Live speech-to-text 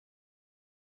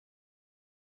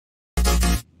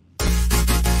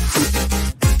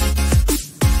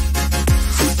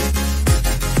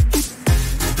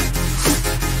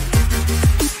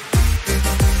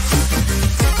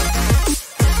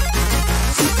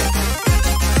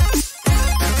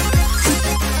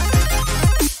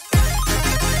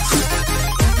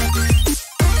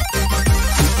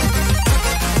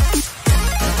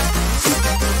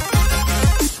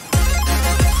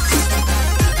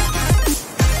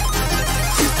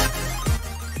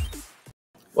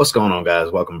What's going on,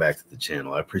 guys? Welcome back to the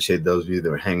channel. I appreciate those of you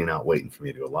that are hanging out waiting for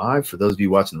me to go live. For those of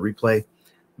you watching the replay,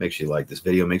 make sure you like this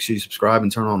video. Make sure you subscribe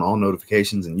and turn on all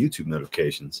notifications and YouTube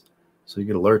notifications so you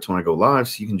get alerts when I go live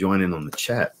so you can join in on the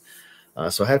chat.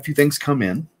 So I had a few things come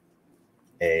in.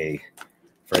 A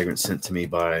fragrance sent to me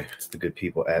by the good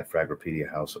people at Fragrancepedia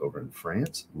House over in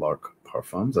France, Lark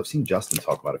Parfums. I've seen Justin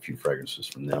talk about a few fragrances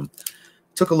from them.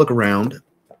 Took a look around.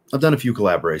 I've done a few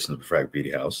collaborations with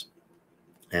Fragrancepedia House.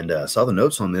 And saw the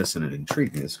notes on this, and it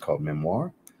intrigued me. It's called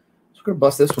Memoire. So we're going to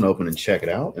bust this one open and check it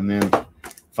out. And then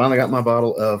finally got my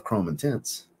bottle of Chrome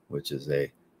Intense, which is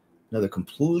another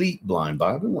complete blind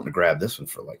buy. I've been wanting to grab this one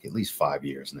for like at least 5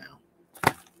 years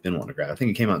now. Been wanting to grab it. I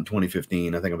think it came out in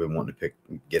 2015. I think I've been wanting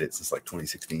to get it since like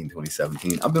 2016,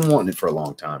 2017. I've been wanting it for a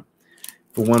long time.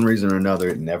 For one reason or another,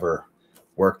 it never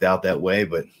worked out that way.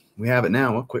 But we have it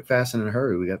now. Well, quick, fast, and in a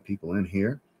hurry. We got people in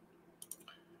here.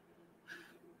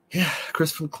 Yeah,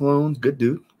 Christopher Cologne, good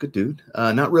dude, good dude.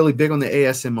 Not really big on the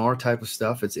ASMR type of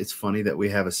stuff. It's funny that we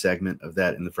have a segment of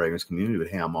that in the fragrance community, but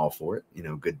hey, I'm all for it. You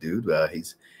know, good dude.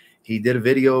 He did a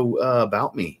video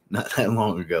about me not that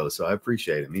long ago, so I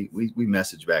appreciate him. We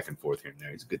message back and forth here and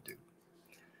there. He's a good dude.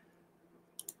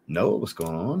 Noah, what's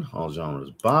going on? All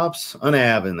genres, bops.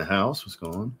 Unav in the house. What's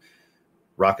going on?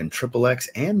 Rocking Triple X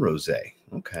and Rosé.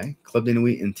 Okay, Club de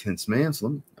Nuit Intense Man.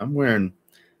 So I'm wearing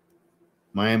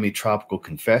Miami Tropical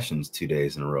Confessions 2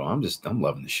 days in a row. I'm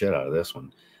loving the shit out of this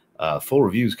one. Full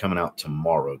reviews coming out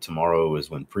tomorrow. Tomorrow is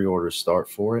when pre-orders start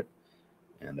for it.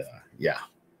 And yeah,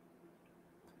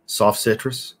 soft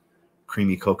citrus,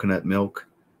 creamy coconut milk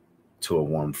to a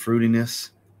warm fruitiness,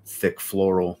 thick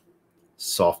floral,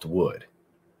 soft wood.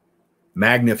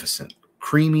 Magnificent,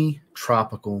 creamy,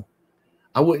 tropical.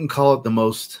 I wouldn't call it the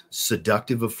most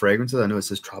seductive of fragrances. I know it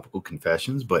says Tropical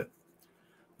Confessions, but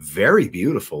very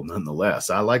beautiful nonetheless.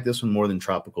 I like this one more than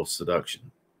Tropical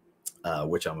Seduction,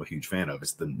 which I'm a huge fan of.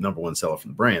 It's the #1 seller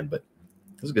from the brand, but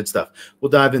this is good stuff.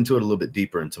 We'll dive into it a little bit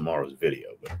deeper in tomorrow's video,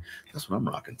 but that's what I'm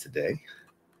rocking today.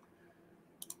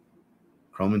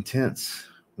 Chrome Intense.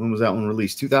 When was that one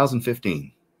released?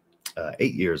 2015,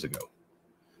 8 years ago.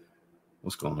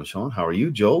 What's going on, Sean? How are you?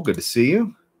 Joel, good to see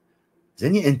you.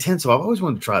 Xenia Intenso. I've always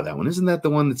wanted to try that one. Isn't that the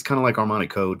one that's kind of like Armani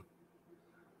Code?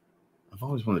 I've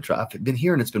always wanted to try. I've been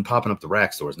hearing it's been popping up the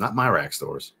rack stores, not my rack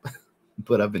stores,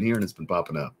 but I've been hearing it's been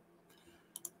popping up.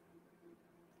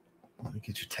 Let me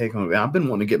get your take on it. I've been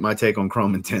wanting to get my take on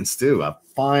Chrome Intense too. I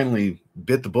finally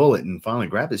bit the bullet and finally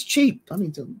grabbed it. It's cheap. I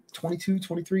mean, 22,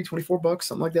 23, 24 bucks,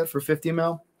 something like that for 50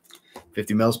 ml.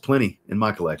 50 ml is plenty in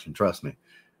my collection. Trust me.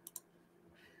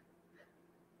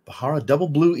 Bahara Double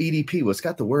Blue EDP. Well, it's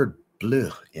got the word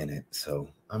bleu in it, so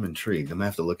I'm intrigued. I'm going to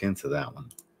have to look into that one.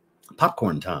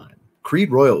 Popcorn Time.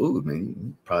 Creed Royal. Ooh,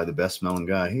 man, probably the best smelling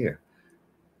guy here.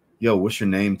 Yo, what's your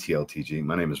name, TLTG?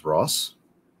 My name is Ross.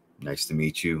 Nice to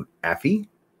meet you, Affy.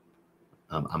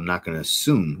 I'm not going to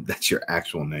assume that's your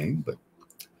actual name, but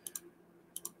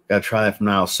got to try that from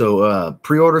now. So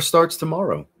pre-order starts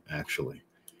tomorrow, actually.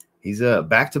 He's a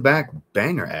back-to-back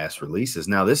banger-ass releases.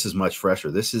 Now, this is much fresher.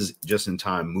 This is just in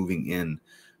time moving in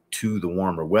to the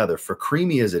warmer weather. For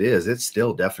creamy as it is, it's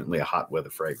still definitely a hot weather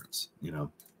fragrance, you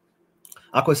know.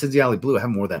 Aqua Senziale Blue. I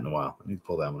haven't worn that in a while. I need to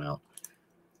pull that one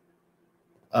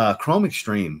out. Chrome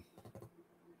Extreme.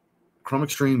 Chrome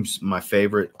Extreme's my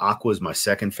favorite. Aqua is my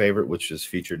second favorite, which is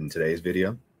featured in today's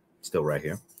video. Still right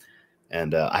here.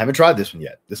 And I haven't tried this one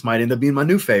yet. This might end up being my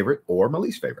new favorite or my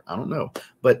least favorite. I don't know.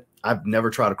 But I've never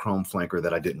tried a Chrome flanker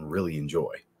that I didn't really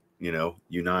enjoy. You know,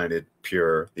 United,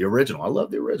 Pure, the original. I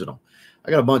love the original.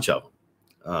 I got a bunch of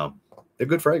them. They're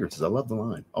good fragrances. I love the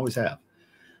line. Always have.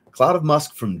 Cloud of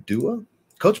Musk from Dua.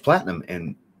 Coach Platinum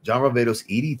and John Varvatos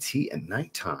EDT at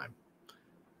nighttime.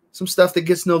 Some stuff that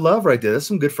gets no love right there. That's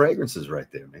some good fragrances right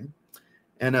there, man.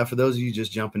 And for those of you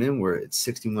just jumping in, we're at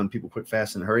 61 people. Quick,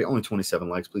 fast, and hurry. Only 27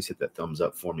 likes. Please hit that thumbs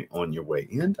up for me on your way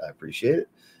in. I appreciate it.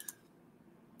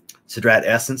 Cedrat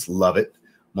Essence, love it.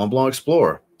 Mont Blanc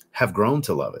Explorer, have grown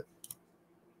to love it.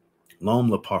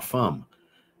 L'Homme Le Parfum,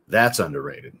 that's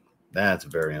underrated. That's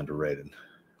very underrated.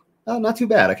 Not too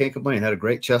bad. I can't complain. Had a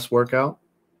great chest workout.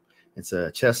 It's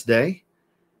a chest day,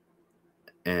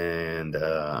 and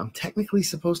I'm technically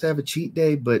supposed to have a cheat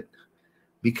day, but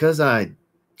because I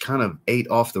kind of ate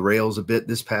off the rails a bit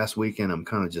this past weekend, I'm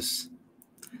kind of just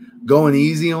going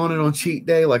easy on it on cheat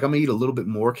day. Like, I'm going to eat a little bit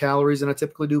more calories than I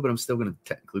typically do, but I'm still going to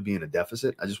technically be in a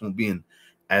deficit. I just won't be in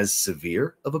as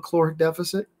severe of a caloric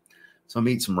deficit. So I'm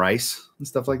eating some rice and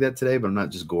stuff like that today, but I'm not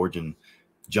just gorging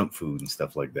junk food and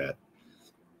stuff like that.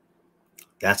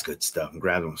 That's good stuff. I'm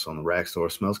grabbing this on the rack store.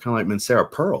 Smells kind of like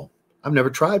Mancera Pearl. I've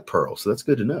never tried Pearl, so that's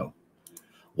good to know.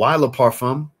 Why Le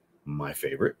Parfum, my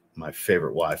favorite. my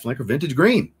favorite Y flanker, Vintage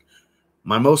Green.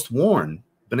 My most worn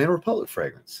Banana Republic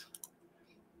fragrance.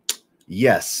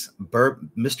 Yes,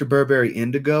 Mr. Burberry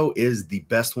Indigo is the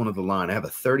best one of the line. I have a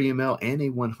 30 ml and a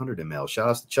 100 ml. Shout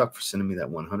out to Chuck for sending me that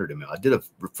 100 ml. I did a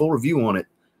full review on it.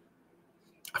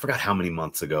 I forgot how many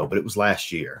months ago, but it was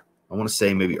last year. I want to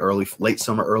say maybe late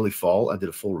summer, early fall. I did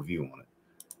a full review on it.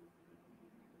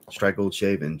 Strike Gold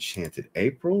Shave Enchanted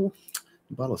April.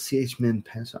 Bottle of CH Men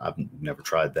Pass. I've never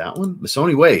tried that one.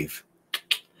 Missoni Wave.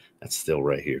 That's still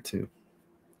right here too.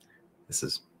 This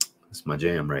is my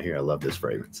jam right here. I love this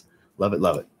fragrance. Love it,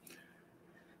 love it.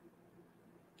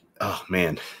 Oh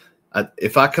man,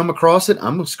 if I come across it,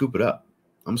 I'm gonna scoop it up.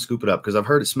 I'm gonna scoop it up because I've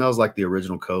heard it smells like the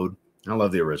original Code. I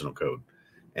love the original Code,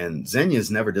 and Xenia's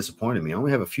never disappointed me. I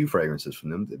only have a few fragrances from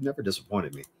them. They've never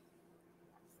disappointed me.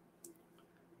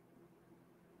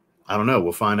 I don't know.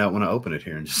 We'll find out when I open it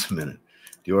here in just a minute.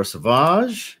 Dior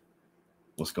Sauvage.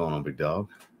 What's going on, big dog?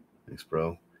 Thanks,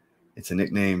 bro. It's a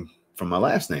nickname from my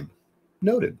last name.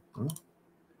 Noted. Well,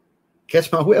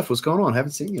 Catch My Whiff. What's going on?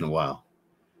 Haven't seen you in a while.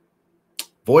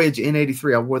 Voyage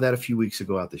N83. I wore that a few weeks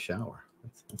ago out the shower.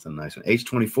 That's a nice one.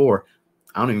 H24.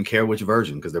 I don't even care which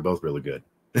version because they're both really good.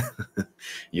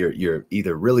 You're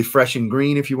either really fresh and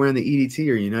green if you're wearing the EDT,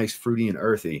 or you're nice, fruity, and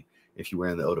earthy if you're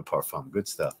wearing the Eau de Parfum. Good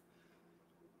stuff.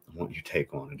 I want your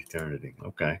take on it. Eternity.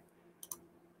 Okay.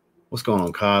 What's going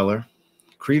on, Kyler?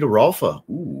 Creed Rolfa.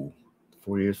 Ooh,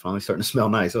 4 years. Finally starting to smell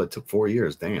nice. Oh, it took 4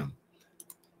 years. Damn.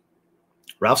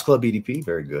 Ralph's Club EDP.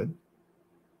 Very good.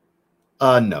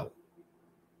 No.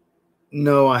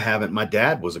 No, I haven't. My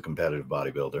dad was a competitive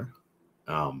bodybuilder.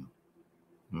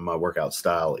 My workout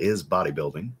style is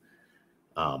bodybuilding.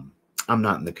 I'm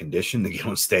not in the condition to get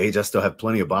on stage. I still have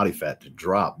plenty of body fat to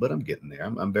drop, but I'm getting there.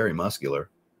 I'm very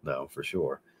muscular, though, for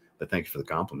sure. But thank you for the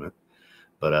compliment.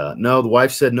 But no, the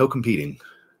wife said no competing.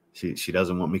 She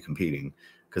doesn't want me competing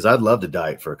because I'd love to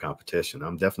diet for a competition.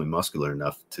 I'm definitely muscular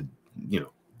enough to,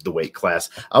 the weight class.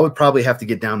 I would probably have to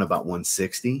get down to about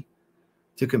 160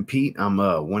 to compete. I'm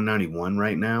 191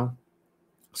 right now.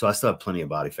 So I still have plenty of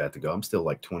body fat to go. I'm still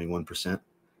like 21%.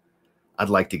 I'd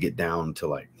like to get down to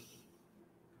like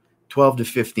 12 to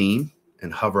 15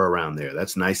 and hover around there.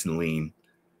 That's nice and lean.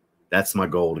 That's my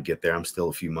goal to get there. I'm still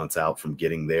a few months out from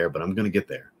getting there, but I'm going to get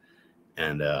there.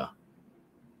 And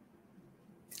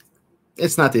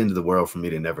it's not the end of the world for me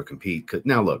to never compete.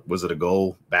 Now, look, was it a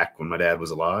goal back when my dad was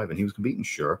alive and he was competing?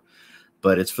 Sure.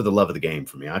 But it's for the love of the game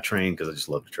for me. I train because I just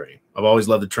love to train. I've always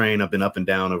loved to train. I've been up and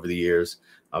down over the years.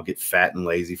 I'll get fat and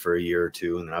lazy for a year or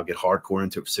two, and then I'll get hardcore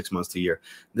into it for 6 months to a year.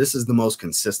 This is the most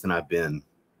consistent I've been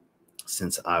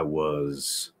since I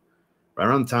was right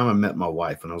around the time I met my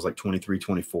wife, when I was like 23,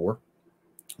 24,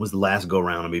 was the last go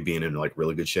around of me being in like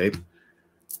really good shape.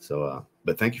 So,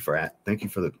 but thank you for that. Thank you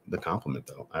for the compliment,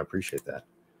 though. I appreciate that.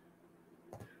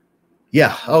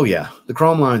 Yeah. Oh, yeah. The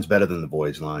Chrome line's better than the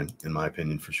Voyage line, in my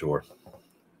opinion, for sure.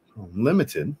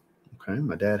 Limited. Okay.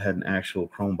 My dad had an actual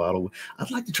Chrome bottle.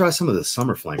 I'd like to try some of the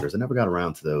summer flankers. I never got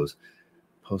around to those.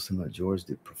 Posting about George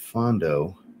de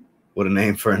Profondo. What a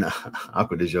name for an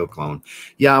Aqua de Jo clone.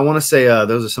 Yeah, I want to say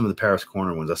those are some of the Paris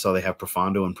Corner ones. I saw they have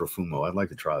Profondo and Profumo. I'd like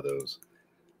to try those.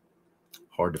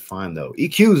 Hard to find, though.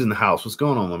 EQ's in the house. What's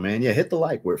going on, my man? Yeah, hit the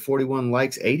like. We're at 41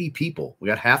 likes, 80 people. We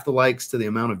got half the likes to the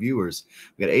amount of viewers.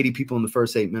 We got 80 people in the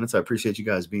first 8 minutes. I appreciate you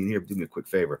guys being here. Do me a quick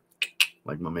favor.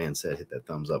 Like my man said, hit that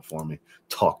thumbs up for me.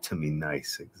 Talk to me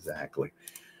nice. Exactly.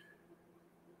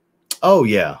 Oh,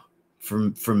 yeah.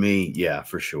 For me, yeah,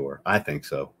 for sure. I think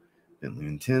so. Bentley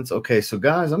Intense. Okay, so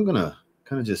guys, I'm going to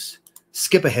kind of just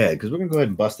skip ahead because we're going to go ahead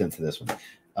and bust into this one.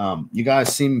 You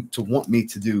guys seem to want me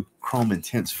to do Chrome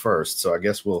Intense first, so I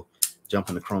guess we'll jump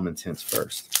into Chrome Intense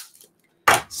first.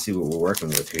 See what we're working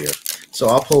with here. So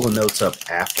I'll pull the notes up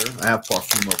after. I have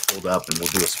Parfumo pulled up, and we'll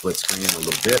do a split screen in a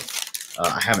little bit.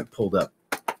 I haven't pulled up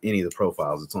any of the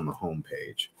profiles. It's on the home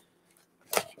page.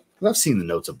 I've seen the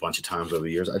notes a bunch of times over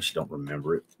the years. I just don't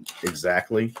remember it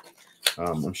exactly.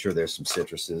 I'm sure there's some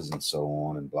citruses and so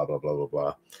on and blah, blah, blah, blah,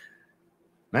 blah.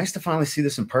 Nice to finally see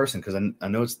this in person because I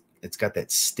know it's got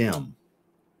that stem.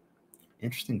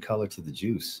 Interesting color to the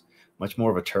juice. Much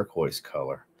more of a turquoise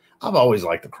color. I've always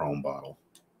liked the chrome bottle.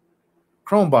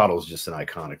 Chrome bottle is just an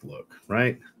iconic look,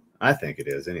 right? I think it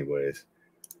is anyways.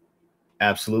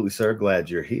 Absolutely, sir. Glad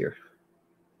you're here.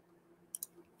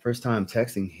 First time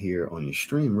texting here on your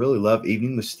stream. Really love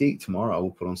Evening Mystique. Tomorrow I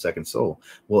will put on Second Soul.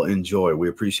 Well, enjoy. We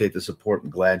appreciate the support.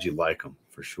 I'm glad you like them,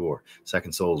 for sure.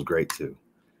 Second Soul is great, too.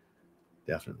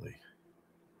 Definitely.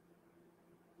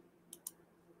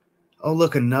 Oh,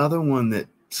 look, another one that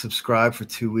subscribed for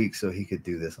 2 weeks so he could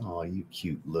do this. Oh, you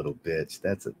cute little bitch.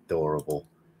 That's adorable.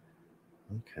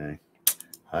 Okay.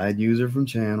 Hide user from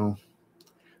channel.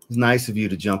 It's nice of you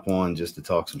to jump on just to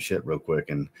talk some shit real quick.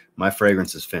 And my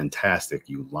fragrance is fantastic,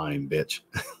 you lying bitch.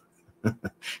 You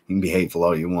can be hateful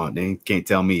all you want. You can't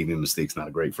tell me even Mystique's not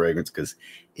a great fragrance, because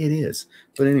it is.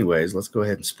 But anyways, let's go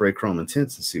ahead and spray Chrome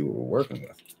Intense and see what we're working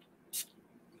with.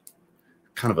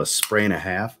 Kind of a spray and a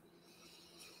half.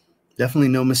 Definitely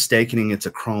no mistaking it's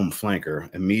a Chrome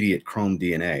flanker. Immediate Chrome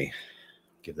DNA.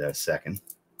 Give that a second.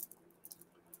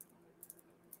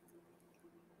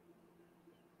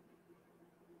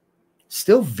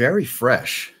 Still very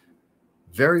fresh.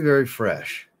 Very, very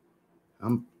fresh.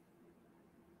 I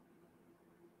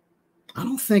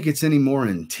don't think it's any more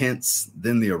intense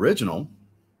than the original.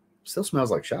 Still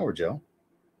smells like shower gel.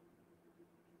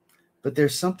 But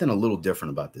there's something a little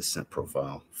different about this scent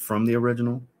profile from the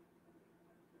original.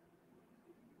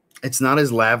 It's not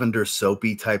as lavender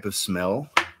soapy type of smell.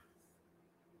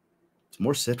 It's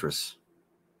more citrus.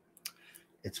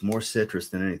 It's more citrus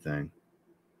than anything.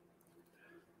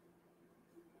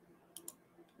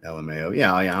 LMAO.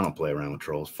 Yeah, I don't play around with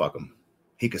trolls. Fuck them.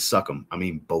 He could suck them. I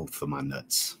mean, both of my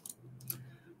nuts.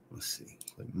 Let's see.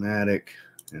 Phlegmatic.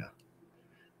 Yeah.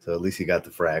 So at least he got the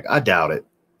frag. I doubt it.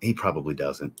 He probably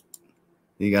doesn't.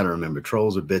 You got to remember,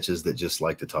 trolls are bitches that just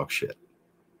like to talk shit.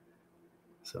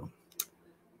 So,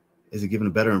 is it giving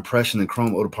a better impression than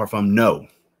Chrome Eau de Parfum? No.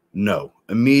 No.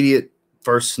 Immediate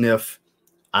first sniff,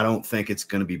 I don't think it's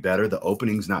going to be better. The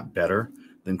opening's not better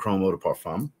than Chrome Eau de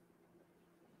Parfum.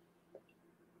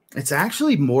 It's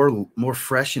actually more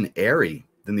fresh and airy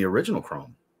than the original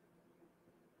Chrome.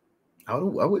 I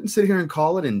wouldn't sit here and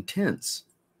call it intense.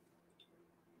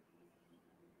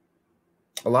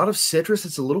 A lot of citrus.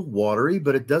 It's a little watery,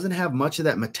 but it doesn't have much of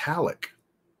that metallic.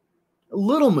 A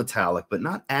little metallic, but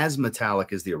not as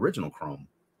metallic as the original Chrome.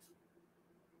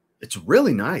 It's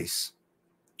really nice.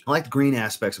 I like the green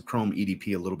aspects of Chrome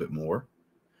EDP a little bit more.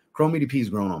 Chrome EDP has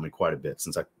grown on me quite a bit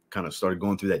since I kind of started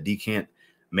going through that decant.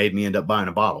 Made me end up buying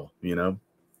a bottle, you know.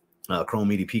 Chrome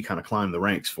EDP kind of climbed the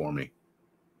ranks for me.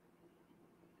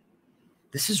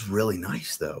 This is really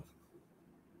nice, though.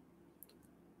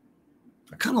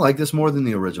 I kind of like this more than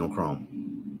the original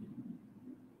Chrome.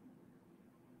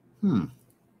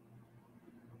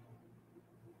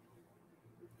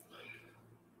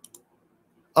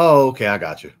 Oh, okay, I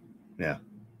got you. Yeah.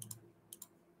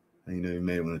 You know, you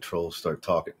made it when the trolls start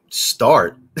talking.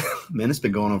 Start? Man, it's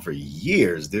been going on for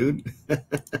years, dude.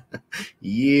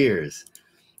 Years.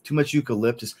 Too much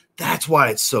eucalyptus. That's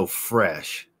why it's so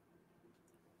fresh.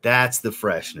 That's the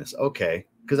freshness. Okay.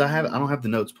 Because I don't have the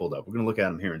notes pulled up. We're going to look at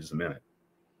them here in just a minute.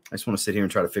 I just want to sit here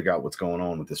and try to figure out what's going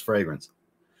on with this fragrance.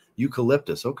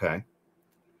 Eucalyptus. Okay.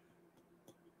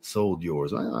 Sold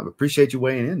yours. Well, I appreciate you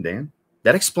weighing in, Dan.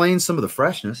 That explains some of the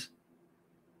freshness.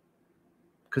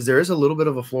 Because there is a little bit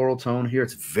of a floral tone here.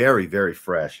 It's very, very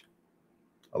fresh.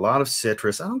 A lot of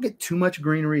citrus. I don't get too much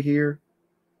greenery here.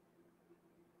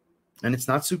 And it's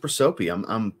not super soapy.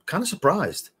 I'm kind of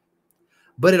surprised.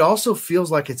 But it also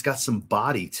feels like it's got some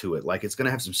body to it. Like it's going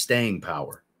to have some staying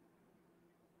power.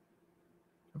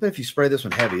 I bet if you spray this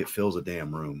one heavy, it fills a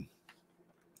damn room.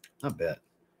 I bet.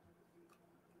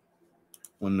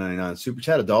 $1.99 super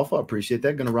chat. Adolfo, I appreciate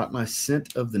that. Going to rock my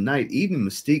scent of the night. Evening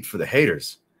Mystique for the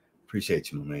haters.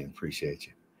 Appreciate you, my man. Appreciate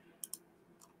you.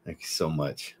 Thank you so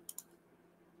much.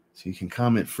 So you can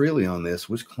comment freely on this.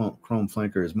 Which Chrome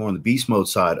flanker is more on the beast mode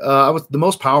side? The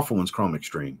most powerful one's Chrome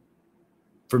Extreme.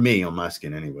 For me, on my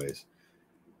skin anyways.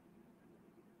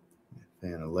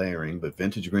 Fan of layering, but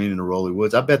vintage green and the rolly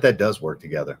woods. I bet that does work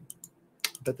together.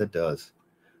 I bet that does.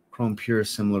 Chrome Pure is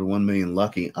similar to 1 Million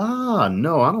Lucky.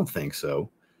 No, I don't think so.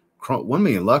 1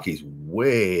 Million Lucky is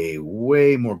way,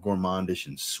 way more gourmandish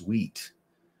and sweet.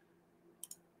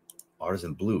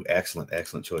 Artisan Blue, excellent,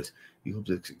 excellent choice. You hope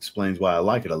this explains why I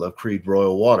like it. I love Creed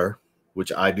Royal Water,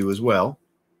 which I do as well.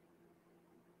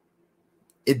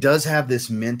 It does have this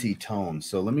minty tone.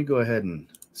 So let me go ahead and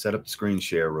set up the screen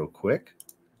share real quick.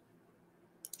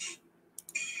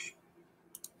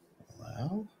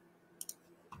 Allow.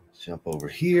 Jump over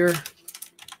here.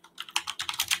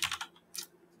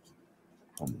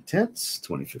 Home Intense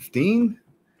 2015.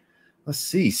 Let's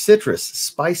see. Citrus,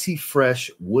 spicy,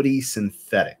 fresh, woody,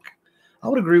 synthetic. I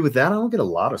would agree with that. I don't get a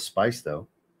lot of spice, though.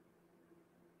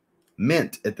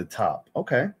 Mint at the top.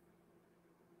 Okay.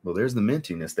 Well, there's the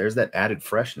mintiness. There's that added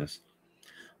freshness.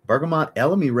 Bergamot,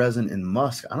 elemi resin, and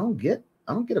musk. I don't get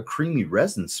a creamy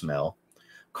resin smell.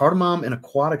 Cardamom and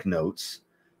aquatic notes.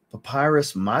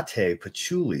 Papyrus, mate,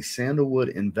 patchouli, sandalwood,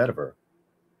 and vetiver.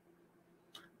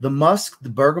 The musk, the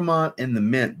bergamot, and the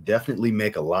mint definitely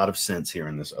make a lot of sense here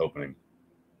in this opening.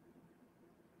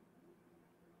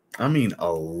 I mean, a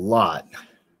lot.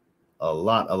 A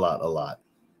lot.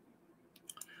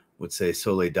 Would say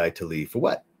Soleil d'Italie. For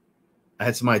what? I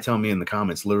had somebody tell me in the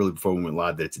comments literally before we went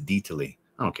live that it's D'Italy.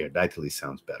 I don't care. D'Italy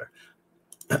sounds better.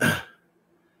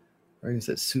 Fragrance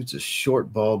that suits a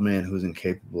short, bald man who's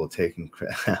incapable of taking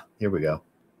credit. Here we go.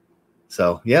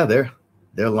 So yeah,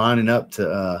 they're lining up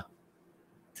to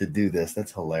do this.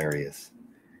 That's hilarious.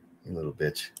 You little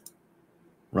bitch.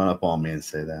 Run up on me and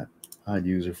say that. Hide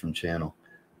user from channel.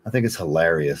 I think it's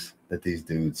hilarious that these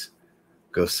dudes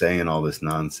go saying all this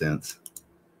nonsense.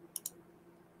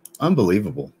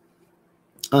 Unbelievable.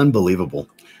 Unbelievable.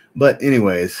 But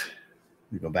anyways,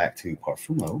 we go back to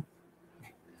Parfumo.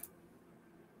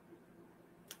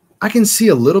 I can see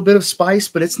a little bit of spice,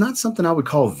 but it's not something I would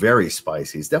call very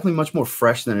spicy. It's definitely much more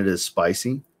fresh than it is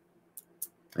spicy.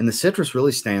 And the citrus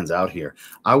really stands out here.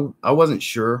 I wasn't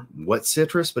sure what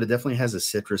citrus, but it definitely has a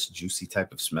citrus, juicy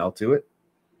type of smell to it.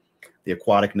 The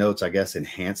aquatic notes, I guess,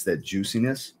 enhance that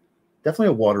juiciness. Definitely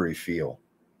a watery feel.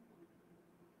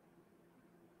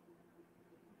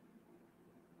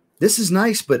 This is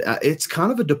nice, but it's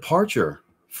kind of a departure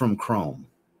from Chrome,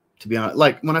 to be honest.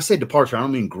 Like, when I say departure, I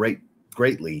don't mean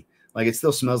greatly. Like, it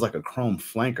still smells like a Chrome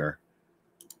flanker.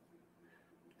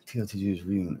 TLTG is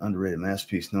really an underrated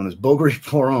masterpiece known as Bulgari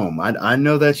Pour Homme. I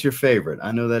know that's your favorite.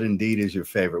 I know that indeed is your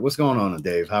favorite. What's going on,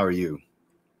 Dave? How are you?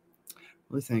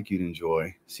 Really think you'd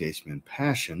enjoy CHMN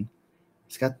Passion.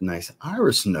 It's got the nice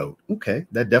iris note. Okay,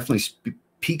 that definitely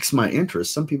piques my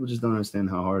interest. Some people just don't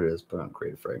understand how hard it is to put on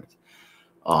creative fragrance.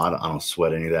 Oh, I don't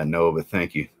sweat any of that, no, but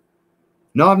thank you.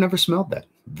 No, I've never smelled that.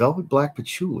 Velvet Black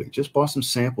Patchouli. Just bought some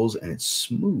samples, and it's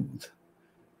smooth.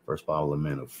 First bottle of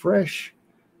Mano Fresh.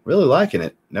 Really liking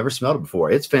it. Never smelled it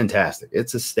before. It's fantastic.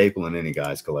 It's a staple in any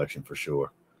guy's collection for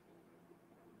sure.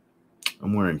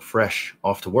 I'm wearing Fresh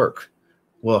off to work.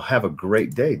 Well, have a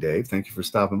great day, Dave. Thank you for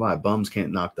stopping by. Bums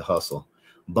can't knock the hustle.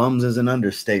 Bums is an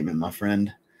understatement, my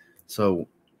friend. So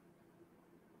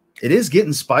it is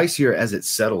getting spicier as it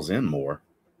settles in more.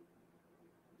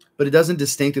 But it doesn't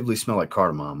distinctively smell like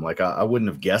cardamom. Like I wouldn't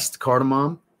have guessed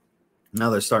cardamom. Now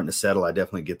they're starting to settle. I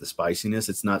definitely get the spiciness.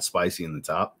 It's not spicy in the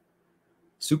top.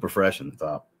 Super fresh in the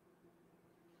top.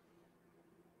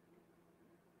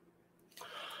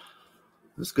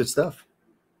 This is good stuff.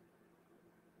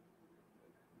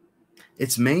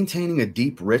 It's maintaining a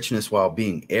deep richness while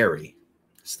being airy.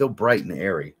 Still bright and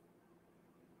airy.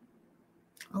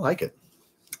 I like it.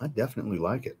 I definitely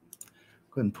like it.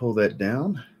 Go ahead and pull that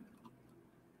down.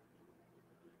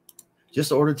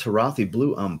 Just ordered Tarathi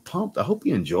Blue. I'm pumped. I hope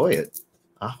you enjoy it.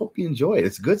 I hope you enjoy it.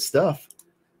 It's good stuff.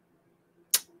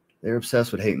 They're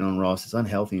obsessed with hating on Ross. It's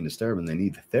unhealthy and disturbing. They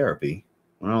need therapy.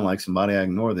 When I don't like somebody, I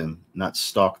ignore them, not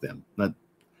stalk them.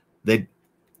 They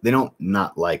don't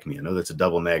not like me. I know that's a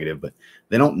double negative, but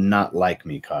they don't not like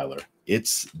me, Kyler.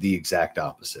 It's the exact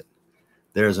opposite.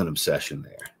 There's an obsession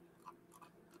there.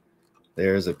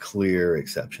 There's a clear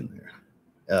exception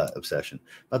there. Obsession.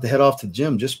 About to head off to the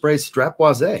gym. Just spray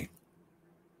Strapoise.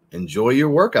 Enjoy your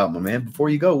workout, my man. Before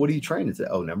you go, what are you training today?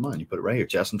 Oh, never mind. You put it right here.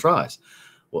 Chest and tries.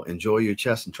 Well, enjoy your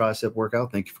chest and tricep workout.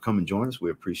 Thank you for coming and joining us.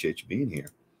 We appreciate you being here.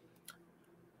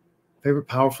 Favorite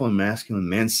powerful and masculine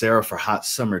Mancera for hot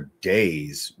summer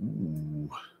days. Ooh.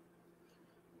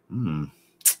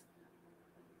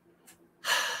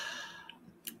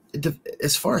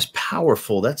 As far as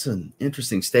powerful, that's an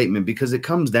interesting statement because it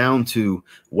comes down to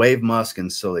Wave Musk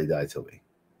and Soleil d'Italie,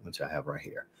 which I have right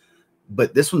here.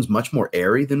 But this one's much more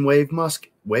airy than Wave Musk.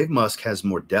 Wave Musk has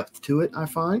more depth to it, I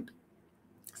find.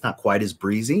 It's not quite as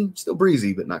breezy. Still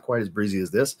breezy, but not quite as breezy as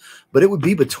this. But it would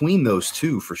be between those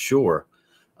two for sure.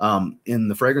 In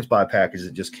the fragrance buy package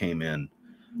that just came in,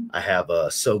 I have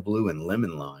a So Blue and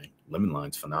Lemon Lime. Lemon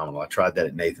Lime's phenomenal. I tried that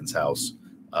at Nathan's house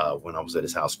when I was at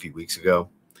his house a few weeks ago,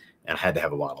 and I had to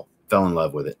have a bottle. Fell in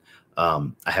love with it.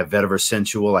 I have Vetiver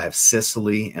Sensual, I have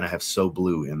Sicily, and I have So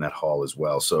Blue in that haul as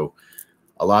well. So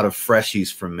a lot of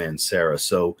freshies from Mancera.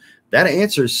 So that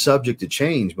answer is subject to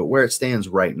change, but where it stands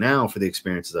right now for the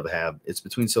experiences I've had, it's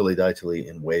between Soleil d'Italie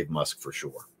and Wave Musk for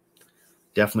sure.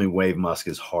 Definitely Wave Musk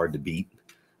is hard to beat.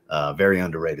 Very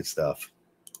underrated stuff.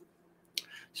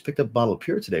 Just picked up a bottle of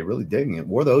Pure today. Really digging it.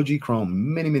 Wore the OG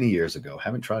Chrome many, many years ago.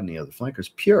 Haven't tried any other flankers.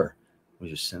 Pure was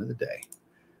your scent of the day.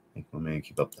 Thank you, my man.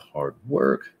 Keep up the hard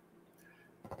work.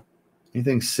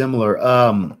 Anything similar?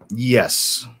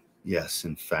 Yes. Yes,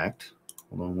 in fact.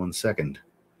 Hold on one second.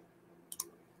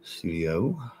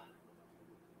 Studio.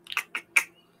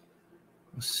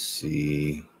 Let's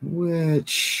see.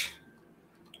 Which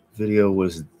video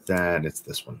was that? It's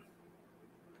this one.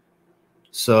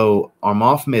 So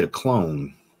Armaf made a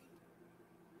clone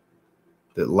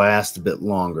that lasts a bit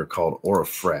longer called Aura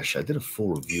Fresh. I did a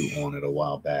full review on it a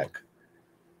while back.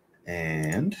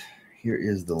 And here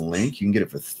is the link. You can get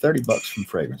it for $30 from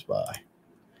Fragrance Buy.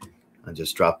 I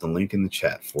just dropped the link in the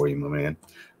chat for you, my man.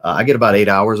 I get about 8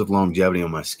 hours of longevity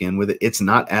on my skin with it. It's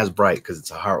not as bright because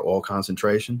it's a higher oil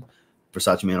concentration.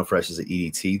 Versace Mano Fresh is an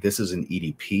EDT. This is an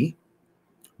EDP,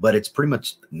 but it's pretty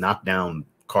much knocked down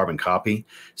carbon copy.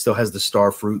 Still has the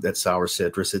star fruit, that sour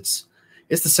citrus. It's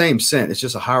the same scent. It's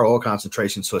just a higher oil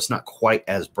concentration, so it's not quite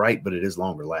as bright, but it is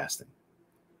longer lasting.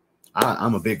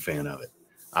 I'm a big fan of it.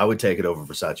 I would take it over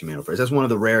Versace Mano Fresh. That's one of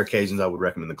the rare occasions I would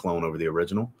recommend the clone over the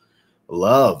original.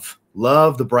 Love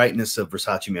the brightness of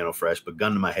Versace Mano Fresh, but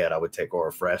gun to my head, I would take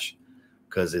Aura Fresh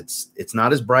because it's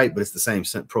not as bright, but it's the same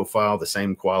scent profile, the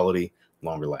same quality,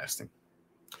 longer lasting.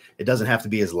 It doesn't have to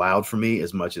be as loud for me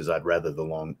as much as I'd rather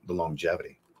the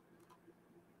longevity.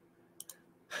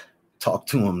 Talk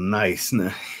to them nice.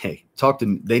 Hey,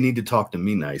 they need to talk to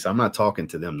me nice. I'm not talking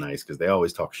to them nice because they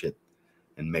always talk shit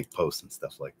and make posts and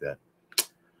stuff like that.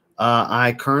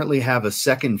 I currently have a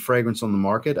second fragrance on the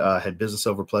market. I had Business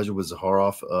Over Pleasure with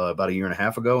Zaharoff about 1.5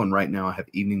 years ago, and right now I have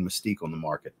Evening Mystique on the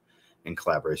market in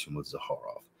collaboration with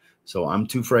Zaharoff. So I'm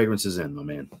 2 fragrances in, my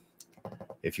man.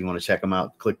 If you want to check them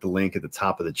out, click the link at the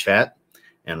top of the chat,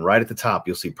 and right at the top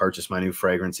you'll see purchase my new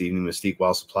fragrance, Evening Mystique,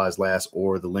 while supplies last,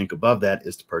 or the link above that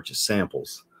is to purchase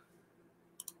samples.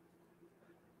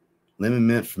 Lemon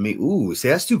mint for me. Ooh, see,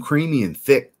 that's too creamy and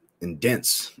thick and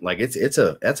dense. Like that's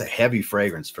a heavy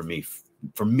fragrance for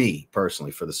me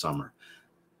personally for the summer.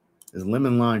 Is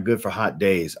lemon lime good for hot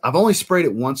days? I've only sprayed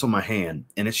it once on my hand,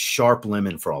 and it's sharp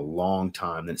lemon for a long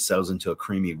time. Then it settles into a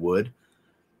creamy wood.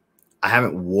 I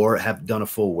haven't done a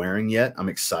full wearing yet. I'm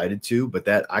excited to, but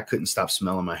that I couldn't stop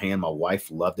smelling my hand. My wife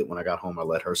loved it when I got home. I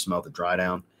let her smell the dry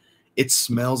down. It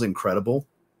smells incredible.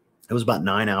 It was about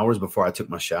 9 hours before I took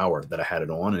my shower that I had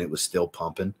it on, and it was still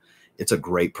pumping. It's a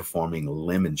great performing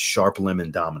sharp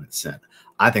lemon dominant scent.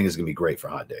 I think it's going to be great for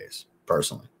hot days,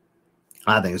 personally.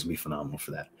 I think it's going to be phenomenal for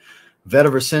that.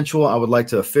 Vetiver Sensual, I would like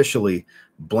to officially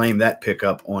blame that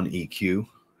pickup on EQ.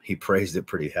 He praised it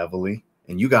pretty heavily.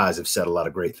 And you guys have said a lot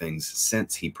of great things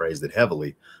since he praised it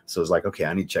heavily. So it's like, okay,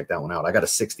 I need to check that one out. I got a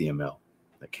 60 ml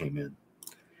that came in.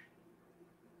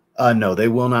 No, they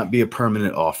will not be a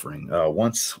permanent offering.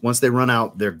 Once they run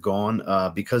out, they're gone.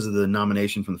 Because of the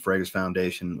nomination from the Fragrance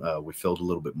Foundation, we filled a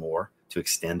little bit more to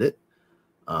extend it.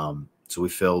 So we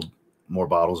filled more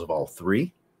bottles of all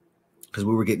 3 because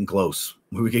we were getting close.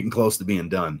 We were getting close to being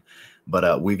done.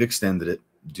 But we've extended it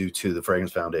due to the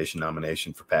Fragrance Foundation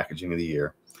nomination for Packaging of the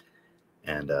Year.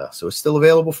 And so it's still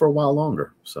available for a while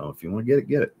longer. So if you want to get it,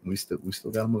 get it. We still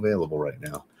got them available right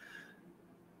now.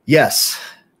 Yes,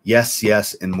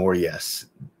 and more yes.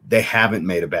 They haven't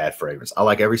made a bad fragrance. I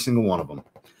like every single one of them.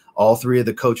 All 3 of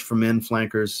the Coach for Men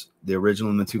flankers, the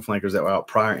original and the 2 flankers that were out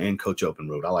prior, and Coach Open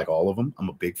Road. I like all of them. I'm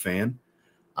a big fan.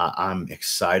 I'm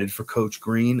excited for Coach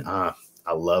Green. I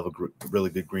love a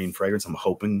really good green fragrance. I'm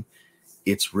hoping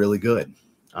it's really good.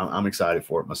 I'm excited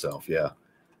for it myself. Yeah.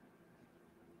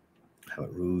 Have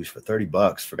it Rouge for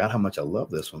 $30. Forgot how much I love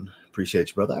this one. Appreciate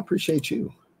you, brother. I appreciate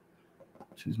you.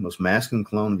 Choose the most masculine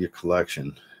cologne of your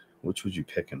collection. Which would you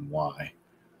pick and why?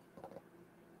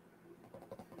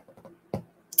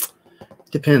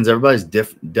 Depends. Everybody's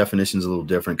definition is a little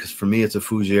different. Because for me, it's a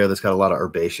fougere that's got a lot of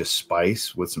herbaceous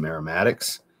spice with some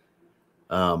aromatics.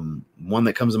 One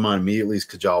that comes to mind immediately is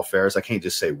Kajal Ferris. I can't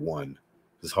just say one.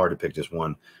 It's hard to pick just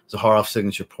one. Zaharoff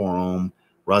Signature Pour Homme,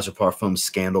 Roger Parfum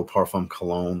Scandal Parfum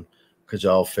Cologne,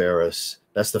 Kajal Ferris.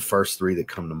 That's the first 3 that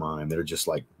come to mind. They're just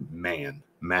like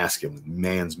masculine,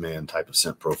 man's man type of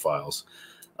scent profiles.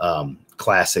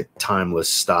 Classic, timeless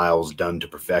styles done to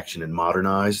perfection and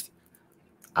modernized.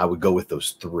 I would go with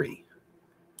those 3.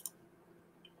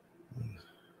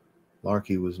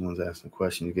 Larky was the one asking the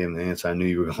question. You gave him the answer I knew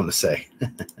you were going to say.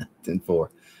 10-4.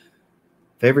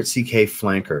 Favorite CK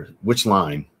flanker. Which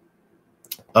line?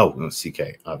 Oh, no,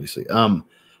 CK, obviously.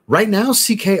 Right now,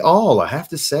 CK All, I have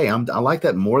to say. I like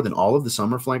that more than all of the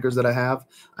summer flankers that I have.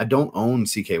 I don't own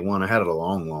CK1. I had it a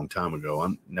long, long time ago. I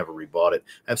never rebought it.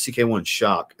 I have CK1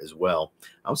 Shock as well.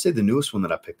 I would say the newest one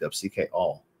that I picked up, CK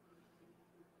All.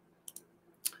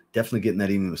 Definitely getting that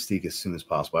Evening Mystique as soon as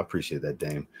possible. I appreciate that,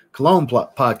 Dame. Cologne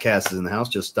Podcast is in the house,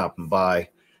 just stopping by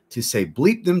to say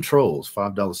bleep them trolls.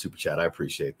 $5 super chat. I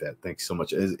appreciate that. Thanks so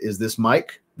much. Is this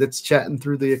Mike that's chatting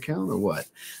through the account or what?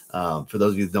 For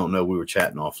those of you that don't know, we were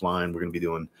chatting offline. We're going to be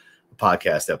doing a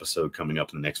podcast episode coming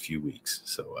up in the next few weeks.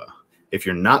 So if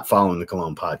you're not following the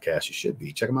Cologne Podcast, you should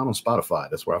be. Check them out on Spotify.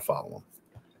 That's where I follow them.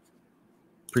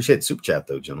 Appreciate the super chat,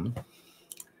 though, gentlemen.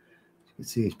 You can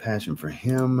see his passion for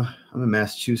him. I'm in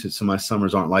Massachusetts, so my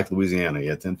summers aren't like Louisiana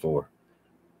yet. 10-4.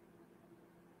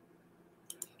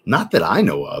 Not that I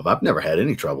know of. I've never had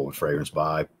any trouble with Fragrance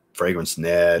Buy, Fragrance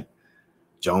Net,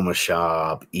 Joma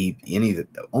Shop,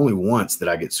 only once did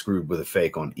I get screwed with a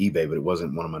fake on eBay, but it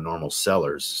wasn't one of my normal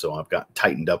sellers. So I've got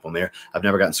tightened up on there. I've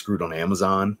never gotten screwed on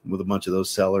Amazon with a bunch of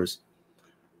those sellers.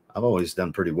 I've always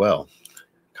done pretty well.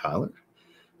 Kyler.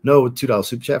 No, with $2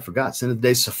 super chat. Forgot. Send of the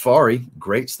day Safari.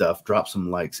 Great stuff. Drop some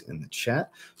likes in the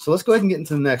chat. So let's go ahead and get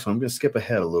into the next one. I'm going to skip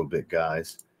ahead a little bit,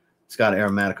 guys. Scott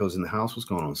Aromatico's in the house. What's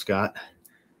going on, Scott?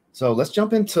 So let's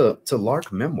jump into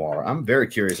Lark Memoire. I'm very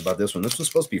curious about this one. This one's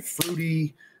supposed to be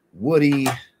fruity, woody.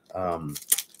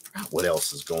 What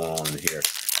else is going on in here?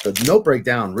 The note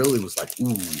breakdown really was like,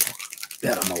 ooh,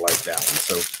 bet I'm going to like that one.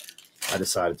 So I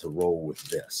decided to roll with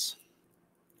this.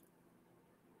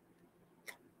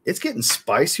 It's getting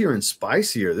spicier and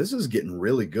spicier. This is getting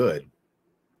really good.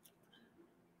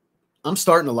 I'm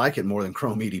starting to like it more than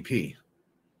Chrome EDP.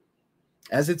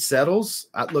 As it settles,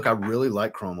 look, I really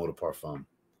like Chrome Eau de Parfum.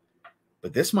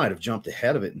 But this might have jumped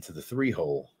ahead of it into the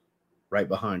 3-hole, right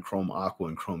behind Chrome Aqua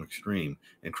and Chrome Extreme.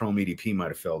 And Chrome EDP might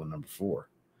have fell to number 4,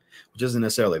 which isn't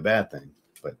necessarily a bad thing.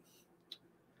 But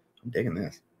I'm digging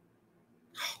this.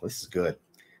 Oh, this is good.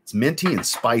 It's minty and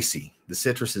spicy. The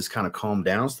citrus is kind of calmed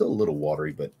down. Still a little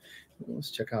watery, but let's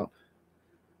check out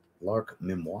Lark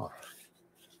Memoire.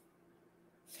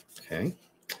 Okay.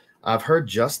 I've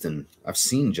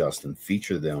seen Justin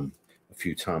feature them a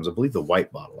few times. I believe the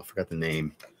white bottle. I forgot the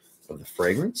name of the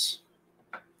fragrance.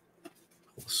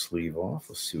 Pull the sleeve off.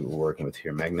 Let's see what we're working with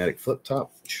here. Magnetic flip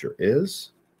top. Sure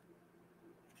is.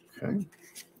 Okay.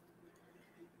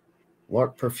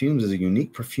 Lark Perfumes is a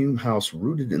unique perfume house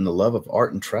rooted in the love of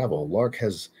art and travel. Lark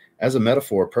has, as a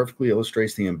metaphor, perfectly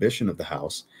illustrates the ambition of the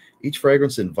house. Each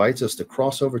fragrance invites us to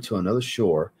cross over to another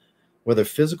shore, whether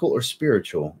physical or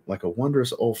spiritual, like a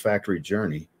wondrous olfactory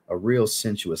journey, a real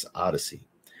sensuous odyssey.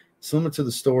 Similar to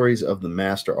the stories of the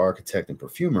master architect and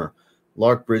perfumer,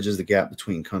 Lark bridges the gap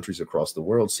between countries across the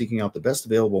world, seeking out the best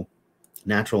available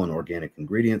natural and organic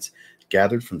ingredients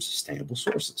gathered from sustainable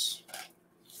sources.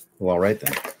 Well, all right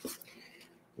then.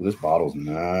 Well, this bottle's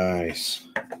nice.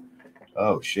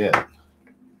 Oh, shit.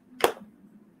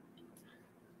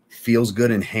 Feels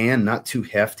good in hand, not too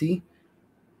hefty.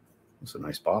 It's a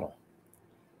nice bottle.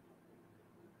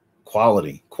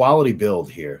 Quality build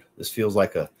here. This feels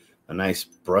like a nice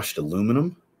brushed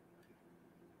aluminum.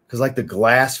 Because like the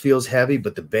glass feels heavy,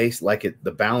 but the base,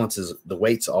 the balance is, the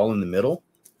weight's all in the middle.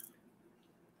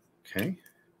 Okay.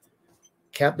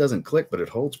 Cap doesn't click, but it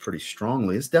holds pretty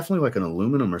strongly. It's definitely like an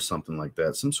aluminum or something like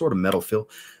that. Some sort of metal feel.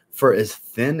 For as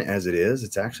thin as it is,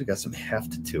 it's actually got some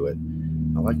heft to it.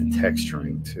 I like the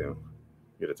texturing too.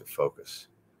 Get it to focus.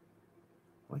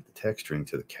 I like the texturing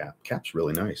to the cap. Cap's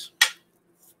really nice.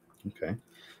 Okay.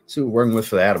 See what we're working with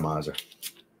for the atomizer.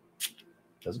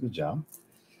 Does a good job.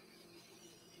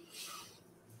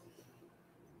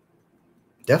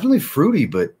 Definitely fruity,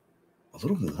 but a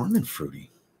little warm and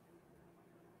fruity.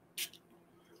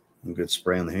 A good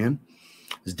spray on the hand.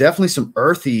 There's definitely some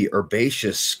earthy,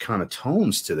 herbaceous kind of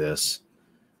tones to this,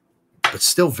 but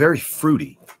still very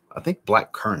fruity. I think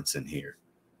black currant's in here.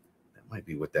 That might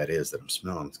be what that is that I'm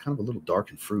smelling. It's kind of a little dark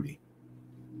and fruity.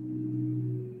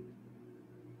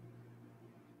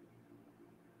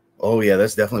 Oh, yeah,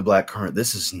 that's definitely black currant.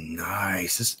 This is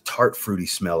nice. This tart, fruity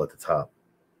smell at the top.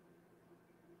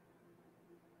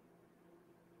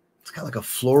 It's got like a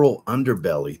floral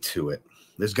underbelly to it.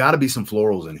 There's got to be some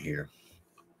florals in here.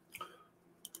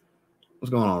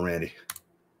 What's going on, Randy?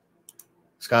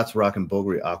 Scott's rocking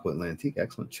Bulgari Aqua Atlantique.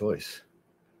 Excellent choice.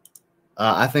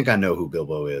 I think I know who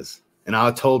Bilbo is. And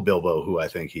I told Bilbo who I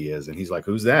think he is. And he's like,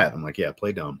 who's that? I'm like, yeah,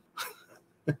 play dumb.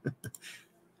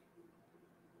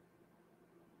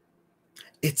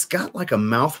 It's got like a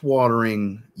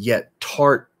mouth-watering yet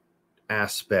tart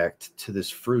aspect to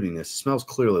this fruitiness. It smells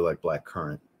clearly like black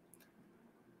currant.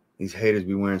 These haters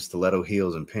be wearing stiletto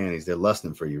heels and panties. They're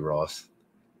lusting for you, Ross.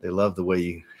 They love the way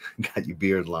you got your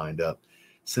beard lined up.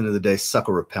 Sin of the day,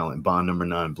 sucker repellent, bond number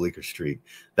 9, Bleecker Street.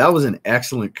 That was an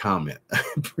excellent comment. I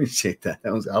appreciate that.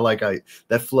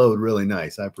 That flowed really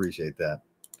nice. I appreciate that.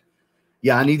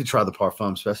 Yeah, I need to try the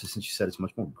parfum, especially since you said it's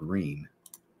much more green.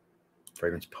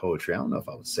 Fragrance poetry. I don't know if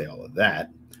I would say all of that.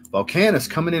 Volcanus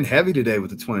coming in heavy today with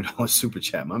the $20 super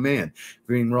chat. My man,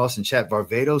 Green Ross in chat.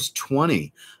 Barbados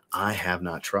 20. I have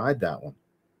not tried that one.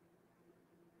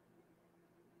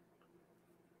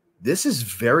 This is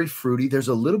very fruity. There's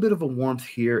a little bit of a warmth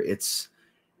here. It's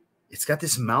got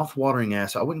this mouth-watering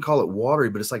ass. I wouldn't call it watery,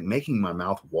 but it's like making my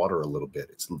mouth water a little bit.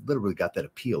 It's literally got that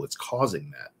appeal. It's causing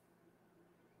that.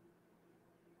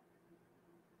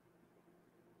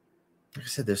 Like I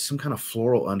said, there's some kind of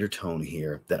floral undertone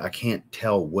here that I can't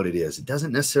tell what it is. It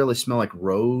doesn't necessarily smell like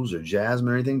rose or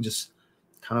jasmine or anything, just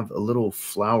kind of a little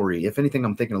flowery. If anything,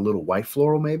 I'm thinking a little white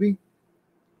floral maybe.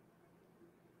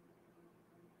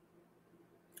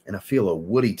 And I feel a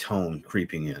woody tone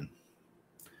creeping in.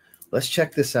 Let's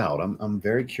check this out. I'm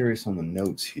very curious on the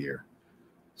notes here.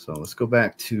 So let's go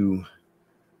back to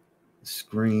the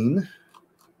screen.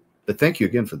 But thank you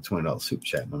again for the $20 super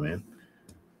chat, my man.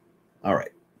 All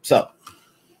right. So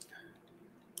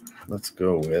let's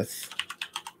go with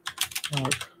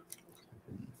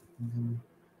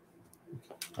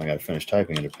I got to finish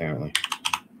typing it apparently.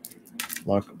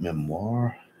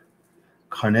 Memoire.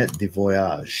 Carnet de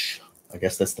Voyage. I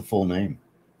guess that's the full name.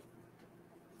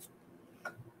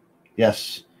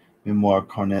 Yes. Memoire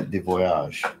Carnet de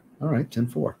Voyage. All right,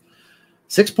 10-4.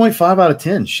 6.5 out of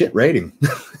 10. Shit rating.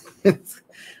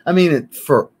 I mean,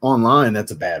 for online,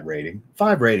 that's a bad rating.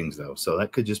 5 ratings, though. So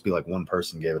that could just be like one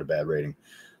person gave it a bad rating.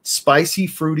 Spicy,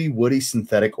 fruity, woody,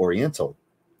 synthetic, oriental.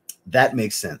 That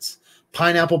makes sense.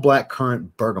 Pineapple, black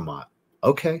currant, bergamot.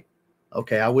 Okay.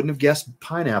 Okay, I wouldn't have guessed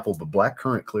pineapple, but black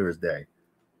currant, clear as day.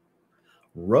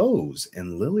 Rose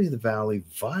and lily of the valley,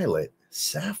 violet,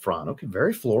 saffron. Okay,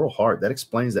 very floral heart. That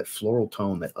explains that floral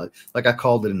tone that, like I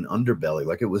called it, an underbelly.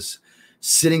 Like it was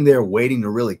sitting there waiting to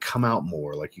really come out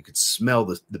more. Like you could smell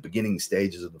the beginning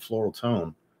stages of the floral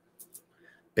tone.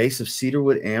 Base of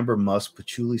cedarwood, amber, musk,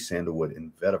 patchouli, sandalwood,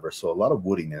 and vetiver. So a lot of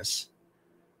woodiness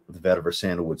with the vetiver,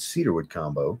 sandalwood, cedarwood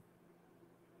combo.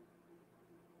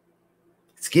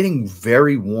 It's getting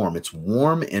very warm. It's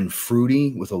warm and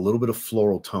fruity with a little bit of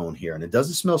floral tone here. And it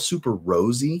doesn't smell super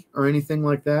rosy or anything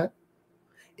like that.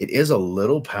 It is a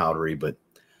little powdery, but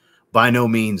by no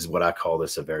means would I call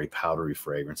this a very powdery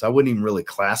fragrance. I wouldn't even really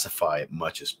classify it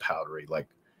much as powdery. Like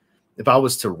if I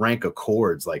was to rank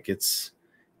accords, like it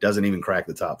doesn't even crack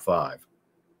the top 5.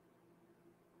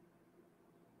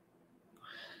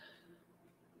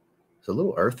 It's a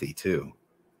little earthy too.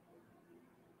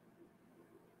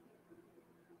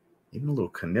 Even a little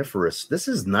coniferous. This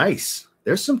is nice.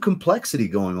 There's some complexity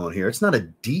going on here. It's not a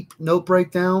deep note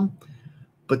breakdown,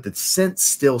 but the scent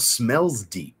still smells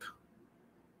deep.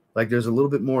 Like there's a little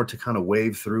bit more to kind of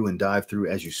wave through and dive through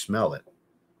as you smell it.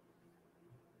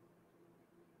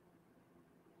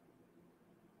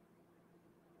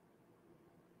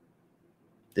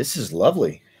 This is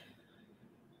lovely.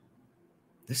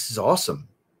 This is awesome.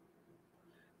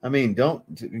 I mean, don't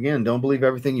believe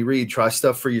everything you read. Try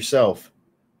stuff for yourself.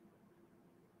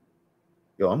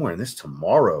 Yo, I'm wearing this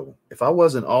tomorrow. If I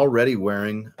wasn't already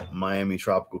wearing Miami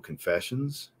Tropical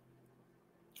Confessions,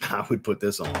 I would put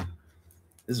this on.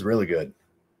 This is really good.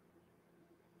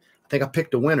 I think I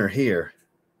picked a winner here.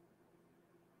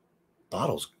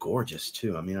 Bottle's gorgeous,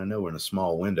 too. I mean, I know we're in a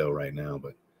small window right now,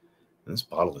 but this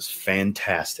bottle is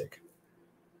fantastic.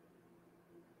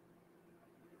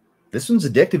 This one's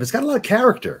addictive. It's got a lot of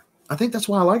character. I think that's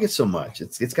why I like it so much.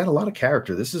 It's got a lot of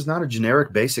character. This is not a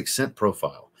generic basic scent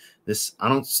profile.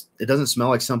 It doesn't smell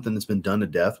like something that's been done to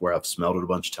death where I've smelled it a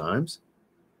bunch of times.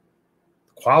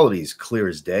 The quality is clear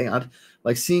as day. I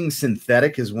like seeing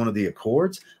synthetic as one of the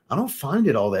accords. I don't find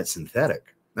it all that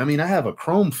synthetic. I mean, I have a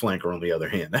chrome flanker on the other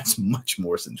hand. That's much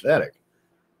more synthetic.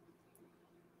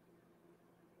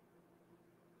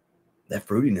 That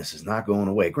fruitiness is not going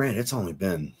away. Granted, it's only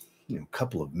been a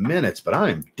couple of minutes, but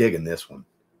I am digging this one.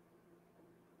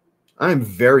 I'm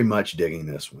very much digging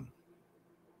this one.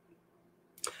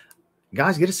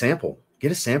 Guys, get a sample.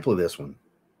 Get a sample of this one.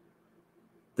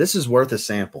 This is worth a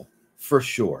sample for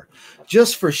sure.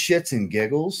 Just for shits and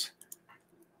giggles,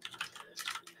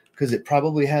 because it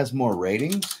probably has more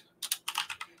ratings.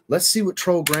 Let's see what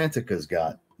Troll Grantica's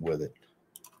got with it.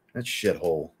 That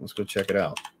shithole. Let's go check it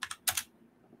out.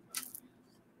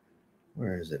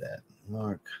 Where is it at?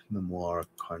 Marc, Memoire,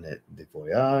 Carnet de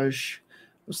Voyage.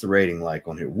 What's the rating like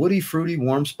on here? Woody, fruity,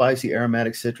 warm, spicy,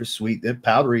 aromatic, citrus, sweet,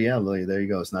 powdery. Yeah, there you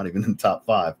go. It's not even in the top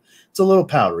 5. It's a little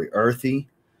powdery, earthy.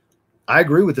 I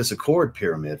agree with this accord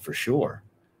pyramid for sure.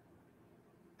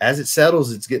 As it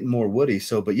settles, it's getting more woody.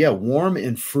 So, but yeah, warm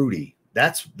and fruity.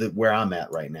 That's where I'm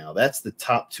at right now. That's the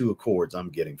top 2 accords I'm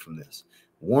getting from this.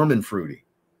 Warm and fruity.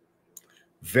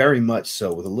 Very much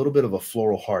so, with a little bit of a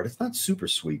floral heart. It's not super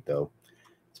sweet, though.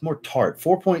 It's more tart.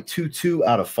 4.22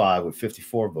 out of 5 with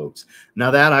 54 votes.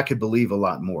 Now that I could believe a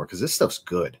lot more because this stuff's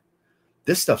good.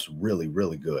 This stuff's really,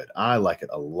 really good. I like it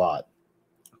a lot.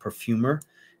 Perfumer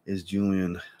is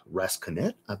Julian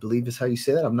Rasconet, I believe is how you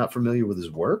say that. I'm not familiar with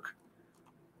his work.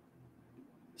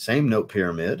 Same note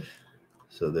pyramid.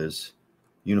 So there's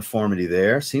uniformity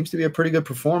there. Seems to be a pretty good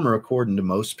performer according to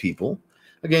most people.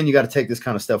 Again, you got to take this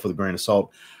kind of stuff with a grain of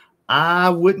salt. I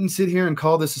wouldn't sit here and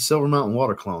call this a Silver Mountain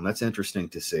water clone. That's interesting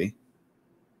to see.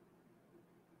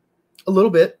 A little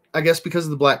bit, I guess, because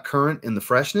of the black currant and the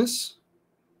freshness.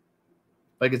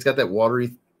 Like it's got that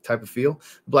watery type of feel.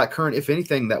 Black currant, if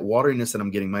anything, that wateriness that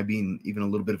I'm getting might be even a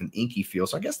little bit of an inky feel.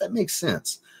 So I guess that makes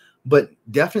sense, but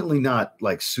definitely not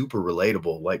like super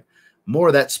relatable. Like more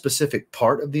of that specific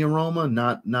part of the aroma,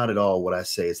 not at all what I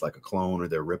say is like a clone or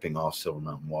they're ripping off Silver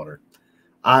Mountain Water.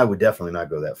 I would definitely not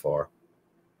go that far.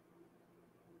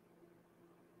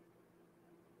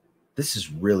 This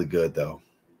is really good, though.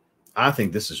 I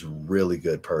think this is really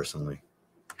good personally.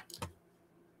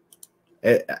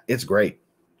 It's great.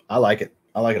 I like it.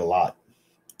 I like it a lot.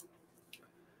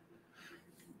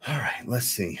 All right, let's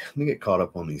see. Let me get caught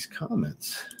up on these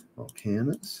comments.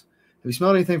 Volcanics. Have you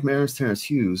smelled anything from Aaron's Terrence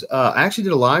Hughes? I actually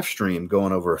did a live stream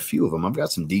going over a few of them. I've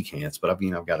got some decants, but I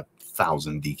mean, I've got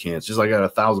 1,000 decants. Just like I got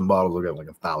 1,000 bottles, I've got like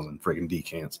 1,000 freaking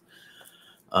decants.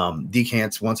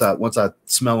 Decants, once I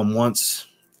smell them once,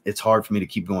 it's hard for me to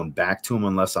keep going back to them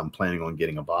unless I'm planning on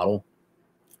getting a bottle.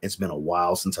 It's been a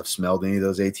while since I've smelled any of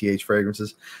those ATH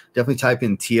fragrances. Definitely type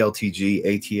in TLTG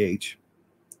ATH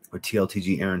or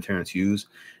TLTG Aaron Terrence Hughes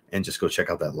and just go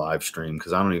check out that live stream,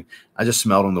 because I just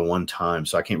smelled them the one time,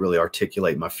 so I can't really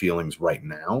articulate my feelings right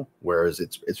now, whereas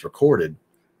it's recorded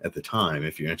at the time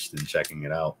if you're interested in checking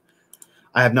it out.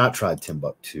 I have not tried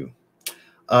Timbuktu.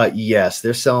 Yes,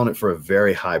 they're selling it for a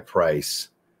very high price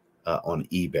on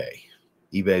eBay.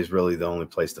 eBay is really the only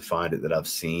place to find it that I've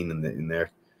seen in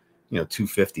there. You know,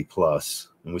 250 plus,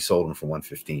 and we sold them for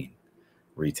 115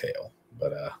 retail.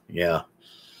 But yeah,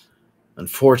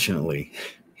 unfortunately,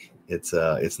 it's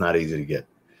not easy to get.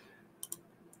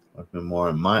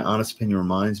 Memoire, in my honest opinion,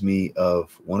 reminds me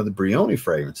of one of the Brioni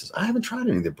fragrances. I haven't tried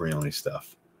any of the Brioni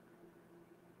stuff.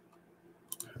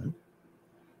 Okay.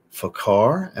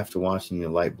 Fakar, after watching your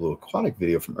light blue aquatic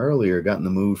video from earlier, got in the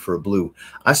mood for a blue.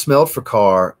 I smelled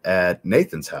Fakar at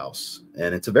Nathan's house,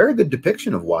 and it's a very good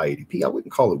depiction of Y80P. I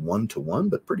wouldn't call it 1-to-1,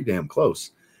 but pretty damn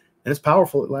close. And it's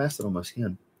powerful. It lasted on my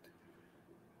skin.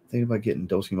 Thinking about getting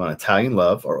dosing on Italian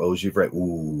Love or Eau Givre.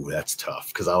 Ooh, that's tough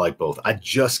because I like both. I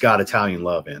just got Italian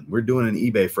Love in. We're doing an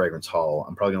eBay fragrance haul.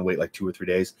 I'm probably going to wait like 2 or 3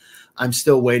 days. I'm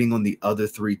still waiting on the other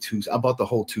 3 Tous. I bought the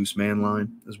whole Tous Man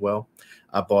line as well.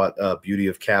 I bought Beauty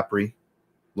of Capri,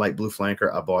 Light Blue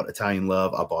Flanker. I bought Italian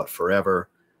Love. I bought Forever.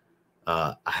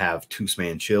 I have Tous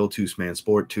Man Chill, Tous Man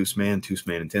Sport, Tous Man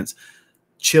Intense.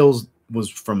 Chills was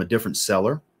from a different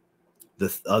seller.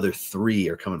 The other 3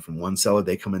 are coming from one seller.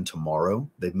 They come in tomorrow.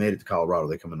 They've made it to Colorado.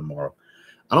 They come in tomorrow.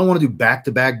 I don't want to do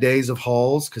back-to-back days of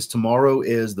hauls because tomorrow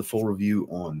is the full review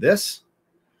on this.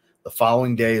 The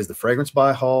following day is the fragrance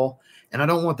buy haul. And I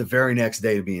don't want the very next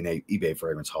day to be an eBay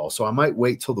fragrance haul. So I might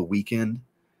wait till the weekend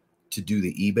to do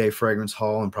the eBay fragrance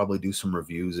haul and probably do some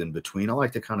reviews in between. I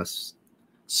like to kind of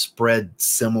spread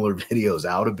similar videos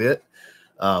out a bit.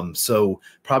 So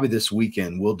probably this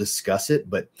weekend we'll discuss it,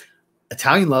 but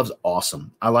Italian Love's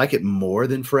awesome. I like it more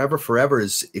than Forever. Forever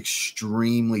is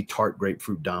extremely tart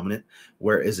grapefruit dominant,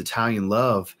 whereas Italian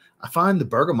Love, I find the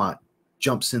bergamot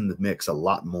jumps in the mix a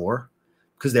lot more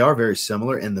because they are very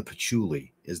similar, and the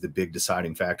patchouli is the big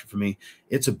deciding factor for me.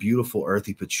 It's a beautiful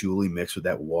earthy patchouli mixed with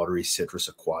that watery citrus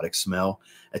aquatic smell.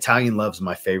 Italian Love's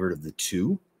my favorite of the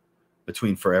 2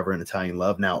 between Forever and Italian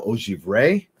Love. Now, Eau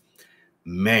Givre,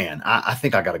 man, I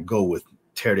think I got to go with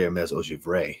Terre d'Hermès Eau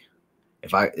Givre.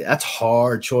 That's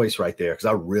hard choice right there because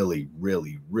I really,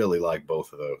 really, really like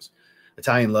both of those.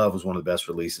 Italian Love was one of the best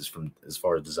releases from as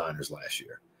far as designers last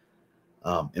year,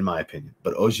 in my opinion.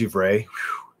 But Eau Givre,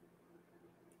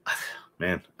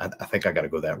 man, I think I got to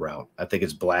go that route. I think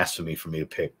it's blasphemy for me to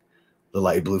pick the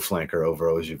light blue flanker over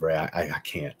Eau Givre. I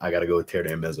can't. I got to go with Terre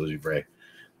d'Hermès Eau Givre.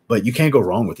 But you can't go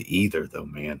wrong with either, though,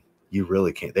 man. You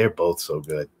really can't. They're both so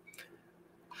good.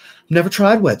 Never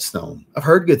tried Whetstone. I've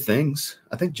heard good things.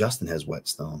 I think Justin has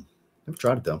Whetstone. Never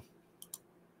tried it, though.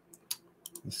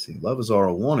 Let's see. Love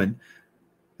Azzaro Wanted.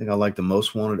 I think I like the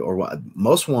Most Wanted, or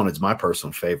Most Wanted is my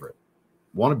personal favorite.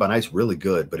 Wanted by Night's really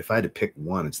good, but if I had to pick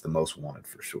one, it's the Most Wanted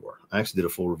for sure. I actually did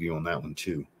a full review on that one,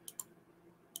 too.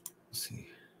 Let's see.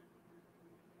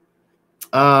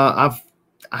 I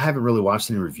haven't really watched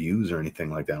any reviews or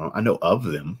anything like that. I know of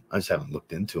them. I just haven't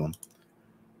looked into them.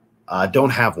 I don't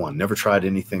have one. Never tried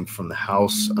anything from the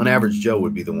house. An Average Joe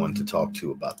would be the one to talk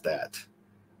to about that.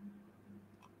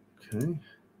 Okay.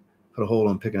 Put a hold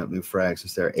on picking up new frags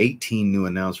since there are 18 new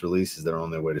announced releases that are on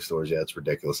their way to stores. Yeah, it's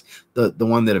ridiculous. The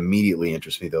one that immediately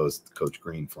interests me, though, is the Coach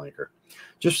Green flanker.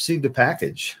 Just received a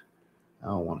package. I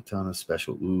don't want a ton of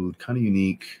special oud. Kind of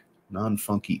unique,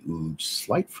 non-funky oud.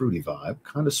 Slight fruity vibe.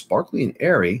 Kind of sparkly and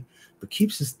airy, but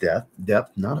keeps its depth.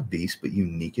 Not a beast, but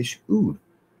unique-ish oud.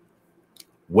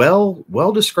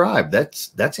 Well described.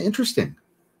 That's interesting.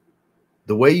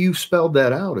 The way you spelled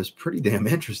that out is pretty damn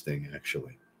interesting,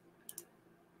 actually.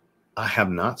 I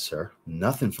have not, sir.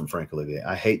 Nothing from Frank Olivier.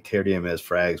 I hate Terre Diemes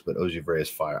frags, but Eau Givray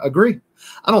is fire. Agree.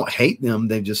 I don't hate them.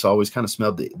 They've just always kind of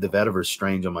smelled the vetiver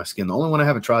strange on my skin. The only one I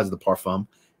haven't tried is the Parfum,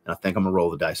 and I think I'm going to roll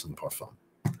the dice on the Parfum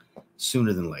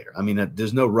sooner than later. I mean,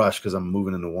 there's no rush because I'm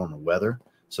moving into warmer weather.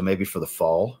 So maybe for the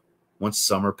fall, once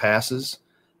summer passes,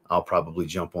 I'll probably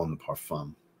jump on the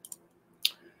Parfum.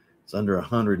 It's under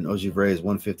 100, and Eau Givray is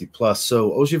 150 plus.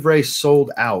 So Eau Givray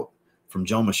sold out from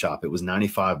Joma Shop. It was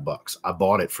 95 bucks. I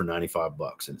bought it for 95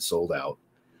 bucks and it sold out.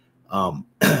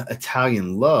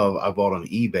 Italian Love, I bought on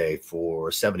eBay for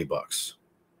 70 bucks.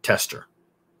 Tester,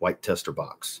 white tester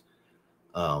box.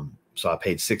 So I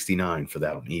paid 69 for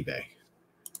that on eBay.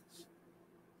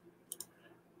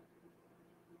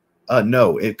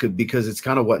 No, it could, because it's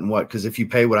kind of what and what. Because if you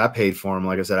pay what I paid for them,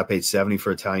 like I said, I paid 70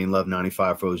 for Italian Love,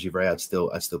 95 for Eau Givray. I'd still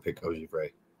pick Eau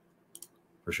Givray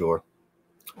for sure.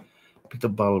 Picked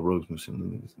up a bottle of rose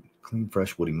clean,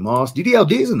 fresh, woody moss.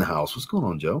 DDLD is in the house. What's going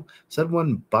on, Joe? Said I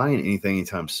wasn't buying anything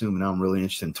anytime soon, but now I'm really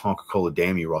interested in Tonka Cola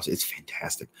Dammy Ross. It's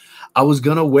fantastic. I was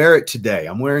gonna wear it today.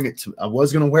 I'm wearing it. I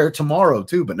was gonna wear it tomorrow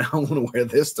too, but now I'm gonna wear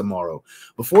this tomorrow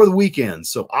before the weekend.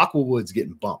 So Aquawood's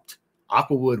getting bumped.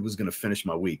 Aquawood was gonna finish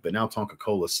my week, but now Tonka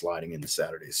Cola's sliding into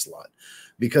Saturday's slot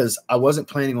because I wasn't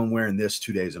planning on wearing this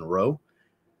 2 days in a row.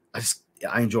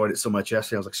 I enjoyed it so much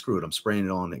yesterday. I was like, screw it. I'm spraying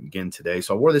it on again today.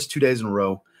 So I wore this 2 days in a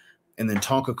row. And then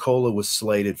Tonka Cola was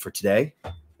slated for today.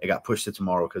 It got pushed to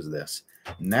tomorrow because of this.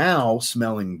 Now,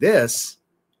 smelling this,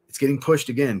 it's getting pushed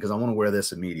again because I want to wear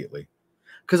this immediately.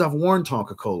 Because I've worn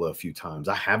Tonka Cola a few times.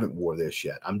 I haven't wore this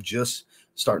yet. I'm just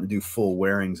starting to do full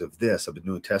wearings of this. I've been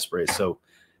doing test sprays. So,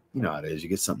 you know how it is. You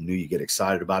get something new, you get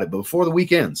excited about it. But before the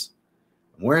weekends,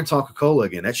 I'm wearing Tonka Cola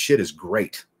again. That shit is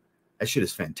great. That shit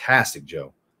is fantastic,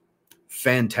 Joe.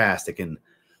 Fantastic. And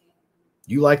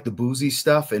you like the boozy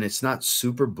stuff, and it's not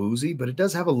super boozy, but it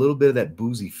does have a little bit of that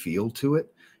boozy feel to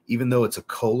it, even though it's a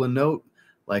cola note.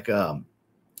 Like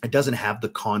it doesn't have the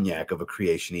cognac of a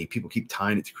Creation E. People keep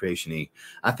tying it to Creation E.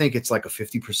 I think it's like a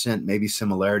 50% maybe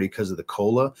similarity because of the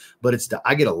cola, but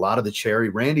I get a lot of the cherry.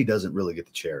 Randy doesn't really get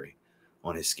the cherry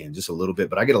on his skin, just a little bit,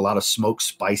 but I get a lot of smoked,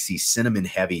 spicy, cinnamon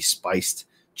heavy, spiced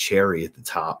cherry at the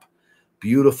top.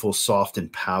 Beautiful, soft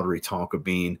and powdery tonka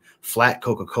bean, flat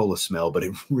Coca-Cola smell, but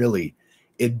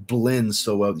it blends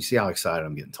so well. You see how excited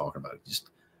I'm getting talking about it. Just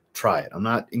try it. I'm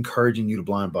not encouraging you to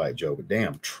blind buy it, Joe, but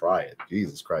damn, try it.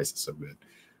 Jesus Christ, it's so good.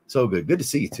 So good. Good to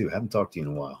see you too. Haven't talked to you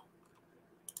in a while.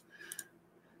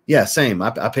 Yeah, same. I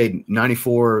paid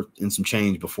 94 and some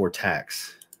change before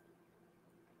tax.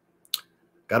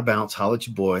 Got to bounce. Holla at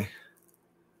your boy.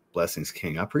 Blessings,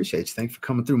 King. I appreciate you. Thanks for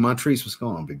coming through. Montrese, what's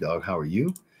going on, big dog? How are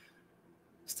you?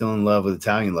 Still in love with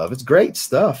Italian Love. It's great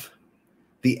stuff.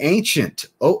 The ancient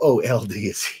OOLD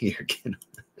is here.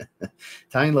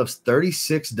 Italian Love's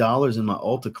 $36 in my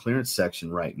Ulta clearance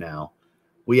section right now.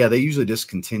 Well, yeah, they usually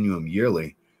discontinue them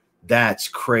yearly. That's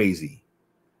crazy.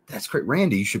 That's great.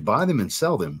 Randy, you should buy them and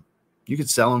sell them. You could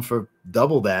sell them for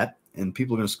double that, and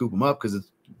people are going to scoop them up because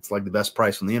it's like the best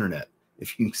price on the internet.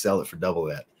 If you can sell it for double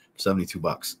that, 72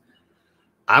 bucks.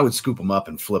 I would scoop them up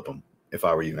and flip them if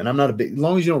I were you. And I'm not a big, as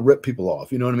long as you don't rip people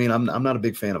off, you know what I mean? I'm not a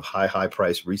big fan of high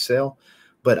price resale.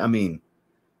 But I mean,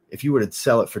 if you were to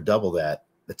sell it for double that,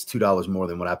 that's $2 more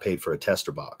than what I paid for a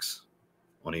tester box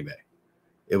on eBay.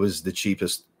 It was the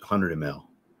cheapest 100 ml.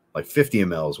 Like 50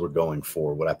 mLs were going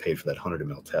for what I paid for that 100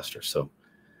 ml tester. So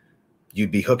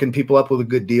you'd be hooking people up with a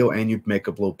good deal and you'd make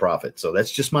a little profit. So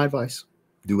that's just my advice.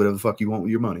 Do whatever the fuck you want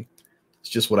with your money. It's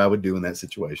just what I would do in that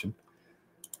situation.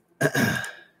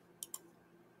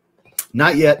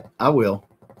 Not yet. I will.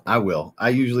 I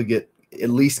usually at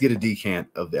least get a decant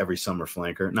of every summer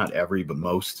flanker. Not every, but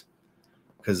most.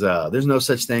 Because there's no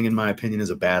such thing, in my opinion, as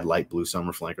a bad light blue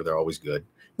summer flanker. They're always good.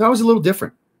 They're always a little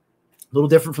different. A little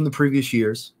different from the previous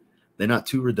years. They're not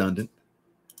too redundant.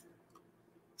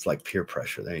 It's like peer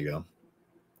pressure. There you go.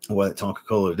 Well, that Tonka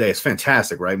Cola today. It's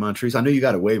fantastic, right, Montrese? I know you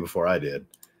got it way before I did.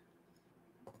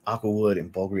 Aquawood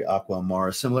and Bulgari Aqua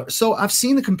Amara similar. So I've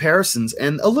seen the comparisons,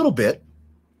 and a little bit,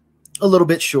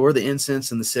 sure, the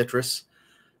incense and the citrus.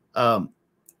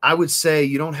 I would say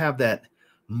you don't have that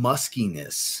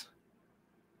muskiness,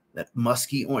 that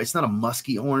musky orange. It's not a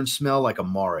musky orange smell like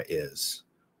Amara is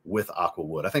with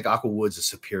Aquawood. I think Aquawood's a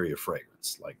superior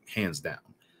fragrance, like hands down.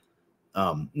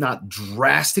 Not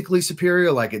drastically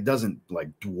superior, like it doesn't like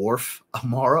dwarf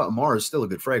Amara. Amara is still a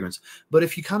good fragrance, but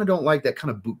if you kind of don't like that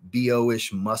kind of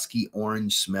BO-ish musky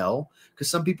orange smell, because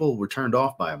some people were turned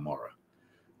off by Amara,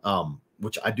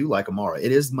 which I do like Amara.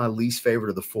 It is my least favorite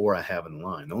of the four I have in the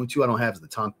line. The only two I don't have is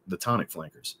the tonic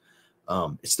flankers.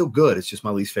 It's still good. It's just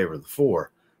my least favorite of the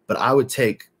four, but I would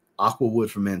take Aquawood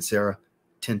from Mancera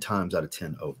 10 times out of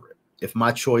 10 over it. if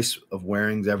my choice of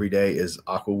wearings every day is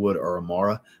Aquawood or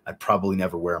Amara, I'd probably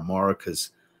never wear Amara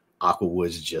because Aquawood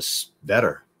is just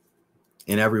better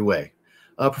in every way.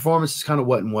 Performance is kind of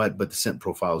what and what, but the scent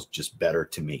profile is just better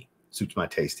to me. Suits my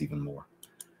taste even more.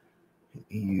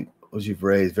 Eau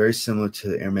Givray is very similar to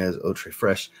the Hermes Eau Très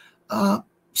Fresh.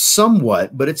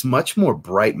 Somewhat, but it's much more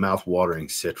bright mouth-watering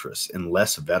citrus and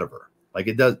less vetiver. Like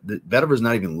it does, the vetiver is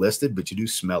not even listed, but you do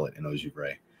smell it in Eau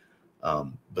Givray.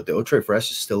 But the Eau Très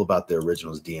Fresh is still about the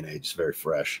original's DNA, just very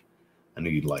fresh. I knew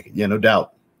you'd like it. Yeah, no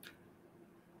doubt.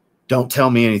 Don't tell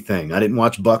me anything. I didn't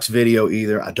watch Buck's video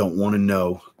either. I don't want to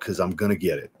know because I'm going to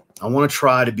get it. I want to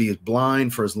try to be as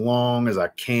blind for as long as I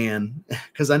can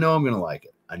because I know I'm going to like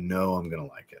it. I know I'm going to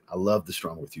like it. I love the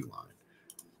Strong With You line.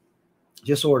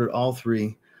 Just ordered all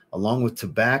three along with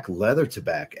tobacco, leather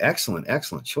tobacco. Excellent,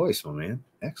 excellent choice, my man.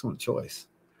 Excellent choice.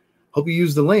 Hope you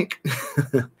use the link.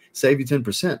 Save you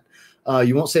 10%.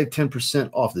 You won't save 10%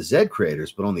 off the Z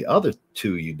creators, but on the other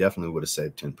two, you definitely would have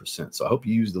saved 10%. So I hope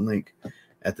you use the link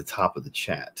at the top of the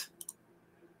chat.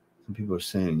 Some people are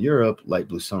saying Europe, light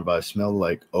blue summer vibe smell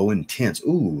like O Intense.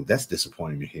 Ooh, that's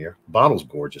disappointing to hear. Bottle's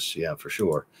gorgeous. Yeah, for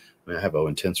sure. I mean, I have O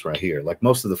Intense right here. Like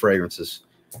most of the fragrances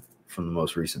from the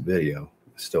most recent video,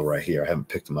 still right here. I haven't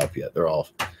picked them up yet. They're all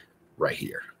right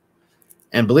here.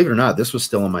 And believe it or not, this was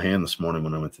still on my hand this morning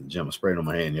when I went to the gym. I sprayed it on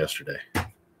my hand yesterday.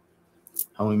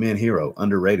 Halloween Man Hero,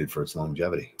 underrated for its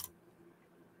longevity.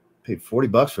 Paid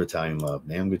 $40 for Italian Love.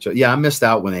 Damn good job. Yeah, I missed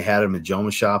out when they had them at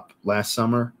Joma Shop last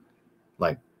summer.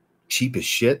 Like cheap as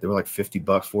shit. They were like $50,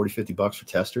 $40, $50 for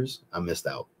testers. I missed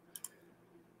out.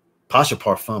 Pasha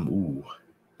Parfum. Ooh,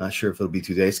 not sure if it'll be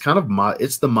today. It's kind of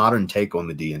it's the modern take on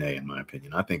the DNA, in my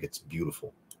opinion. I think it's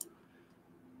beautiful.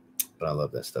 But I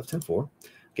love that stuff. 10-4.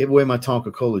 Gave away my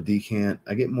Tonka Cola decant.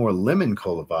 I get more lemon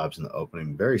cola vibes in the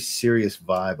opening. Very serious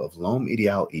vibe of L'Homme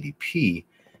Ideal EDP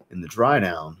in the dry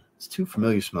down. It's too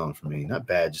familiar smelling for me. Not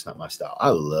bad, just not my style. I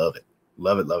love it.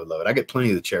 Love it, love it, love it. I get plenty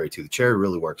of the cherry too. The cherry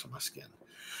really works on my skin.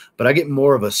 But I get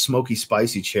more of a smoky,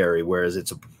 spicy cherry, whereas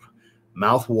it's a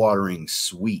mouth-watering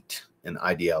sweet and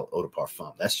Ideal Eau de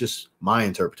Parfum. That's just my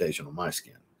interpretation on my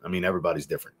skin. I mean, everybody's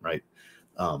different, right?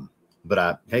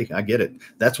 But hey, I get it.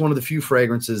 That's one of the few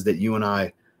fragrances that you and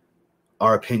I,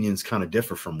 our opinions kind of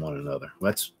differ from one another.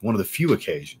 That's one of the few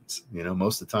occasions. You know,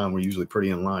 most of the time we're usually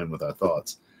pretty in line with our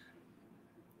thoughts.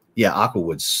 Yeah,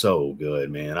 Aquawood's so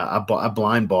good, man. I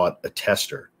blind bought a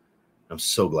tester. I'm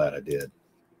so glad I did.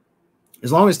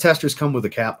 As long as testers come with a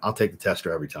cap, I'll take the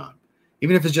tester every time.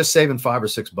 Even if it's just saving $5 or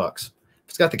 $6. If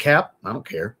it's got the cap, I don't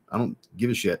care. I don't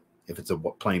give a shit if it's a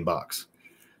plain box.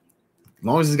 As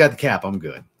long as it's got the cap, I'm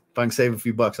good. If I can save a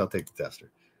few bucks, I'll take the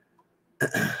tester.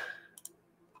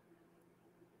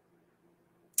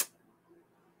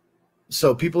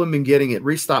 So people have been getting it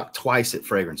restocked twice at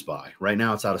Fragrance Buy. Right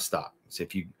now it's out of stock. So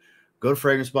if you go to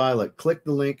Fragrance Buy, like click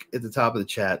the link at the top of the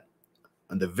chat.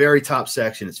 On the very top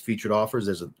section, it's featured offers.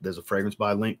 There's a Fragrance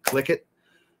Buy link. Click it.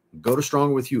 Go to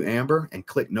Stronger With You Amber and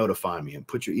click notify me and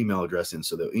put your email address in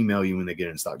so they'll email you when they get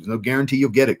it in stock. There's no guarantee you'll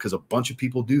get it because a bunch of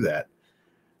people do that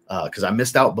because I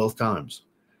missed out both times.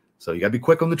 So you got to be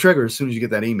quick on the trigger as soon as you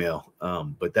get that email.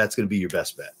 But that's going to be your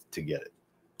best bet to get it.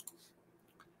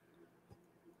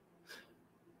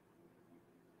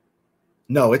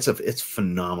 No, it's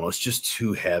phenomenal. It's just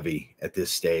too heavy at this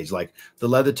stage. Like the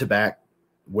leather tobacco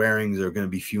wearings are going to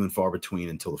be few and far between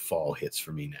until the fall hits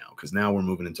for me now, because now we're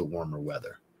moving into warmer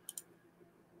weather.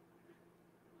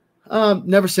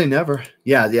 Never say never.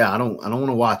 Yeah. I don't want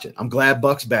to watch it. I'm glad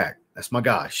Buck's back. That's my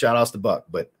guy. Shout outs to Buck,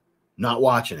 but not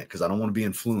watching it because I don't want to be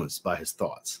influenced by his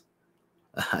thoughts.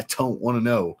 I don't want to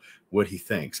know what he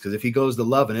thinks, because if he goes to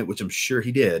loving it, which I'm sure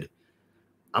he did,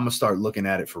 I'm going to start looking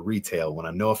at it for retail when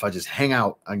I know if I just hang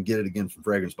out, I can get it again from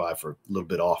Fragrance Buy for a little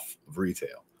bit off of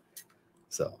retail.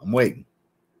 So I'm waiting.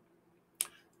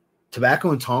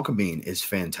 Tobacco and Tonka Bean is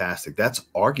fantastic. That's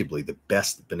arguably the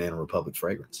best Banana Republic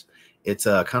fragrance. It's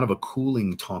a kind of a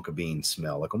cooling Tonka Bean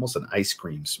smell, like almost an ice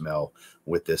cream smell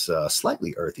with this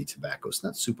slightly earthy tobacco. It's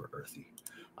not super earthy.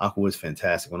 Aquawood's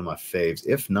fantastic. One of my faves,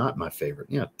 if not my favorite.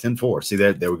 Yeah, 10-4. See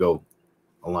that? There we go.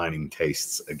 Aligning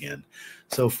tastes again.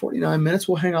 So 49 minutes.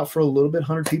 We'll hang out for a little bit.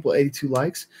 100 people, 82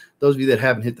 likes. Those of you that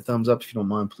haven't hit the thumbs up, if you don't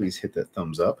mind, please hit that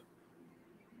thumbs up.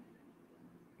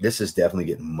 This is definitely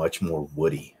getting much more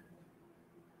woody.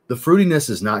 The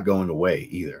fruitiness is not going away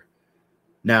either.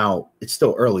 Now, it's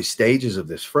still early stages of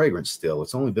this fragrance still.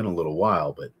 It's only been a little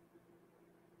while, but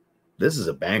this is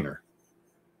a banger.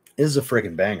 This is a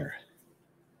freaking banger.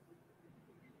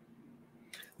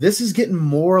 This is getting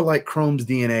more like Chrome's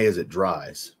DNA as it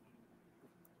dries.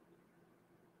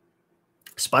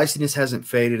 Spiciness hasn't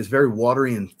faded. It's very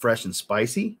watery and fresh and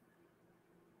spicy.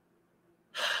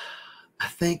 I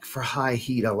think for high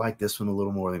heat, I like this one a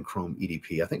little more than Chrome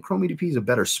EDP. I think Chrome EDP is a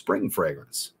better spring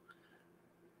fragrance.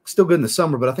 Still good in the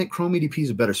summer, but I think Chrome EDP is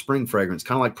a better spring fragrance,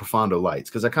 kind of like Profondo Lights,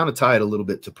 because I kind of tie it a little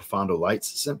bit to Profondo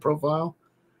Lights scent profile,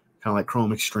 kind of like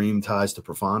Chrome Extreme ties to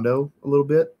Profondo a little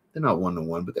bit. They're not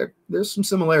one-to-one, but there's some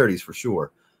similarities for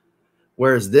sure.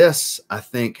 Whereas this, I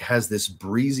think, has this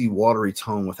breezy, watery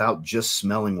tone without just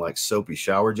smelling like soapy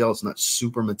shower gel. It's not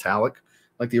super metallic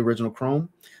like the original Chrome.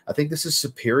 I think this is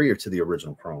superior to the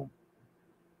original Chrome.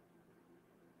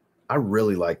 I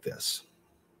really like this.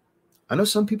 I know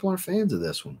some people aren't fans of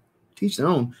this one. Teach their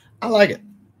own. I like it.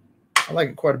 I like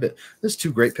it quite a bit. There's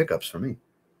two great pickups for me.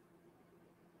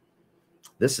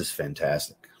 This is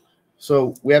fantastic.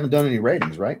 So we haven't done any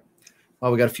ratings, right?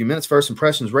 Well, we got a few minutes. First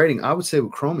impressions rating. I would say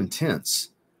with Chrome Intense,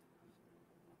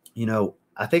 you know,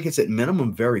 I think it's at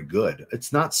minimum very good.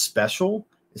 It's not special.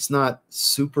 It's not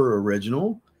super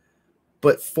original.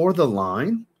 But for the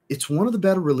line, it's one of the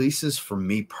better releases for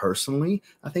me personally.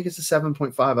 I think it's a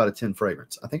 7.5 out of 10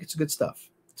 fragrance. I think it's good stuff.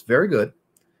 It's very good.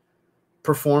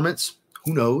 Performance,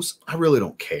 who knows? I really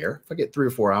don't care. If I get 3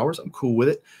 or 4 hours, I'm cool with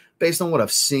it. Based on what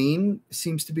I've seen, it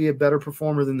seems to be a better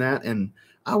performer than that. And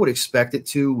I would expect it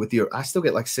to with the, I still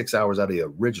get like 6 hours out of the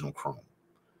original Chrome.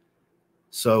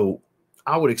 So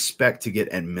I would expect to get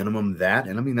at minimum that.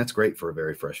 And I mean, that's great for a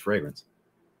very fresh fragrance.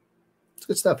 It's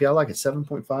good stuff. Yeah, I like it.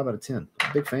 7.5 out of 10. I'm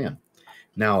a big fan.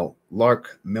 Now,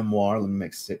 Lark Memoire. Let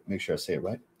me make sure I say it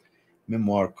right.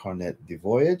 Memoire Carnet de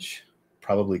Voyage.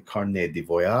 Probably Carnet de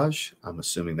Voyage. I'm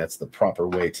assuming that's the proper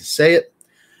way to say it.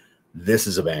 This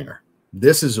is a banger.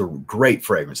 This is a great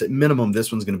fragrance. At minimum,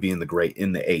 this one's going to be in the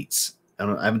 8s. I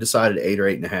haven't decided 8 or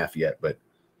 8.5 yet, but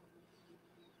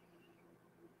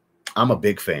I'm a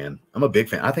big fan. I'm a big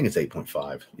fan. I think it's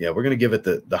 8.5. Yeah, we're going to give it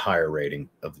the higher rating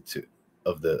of the two.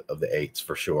 Of the 8s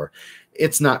for sure.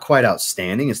 It's not quite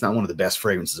outstanding. It's not one of the best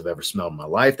fragrances I've ever smelled in my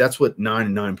life. That's what 9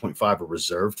 and 9.5 are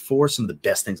reserved for. Some of the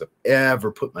best things I've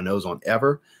ever put my nose on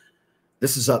ever.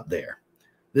 This is up there.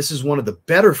 This is one of the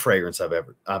better fragrances I've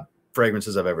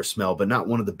ever smelled, but not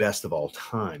one of the best of all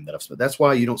time that I've smelled. That's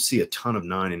why you don't see a ton of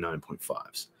 9 and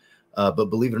 9.5s. But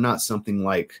believe it or not, something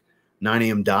like 9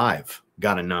 AM Dive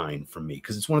got a 9 from me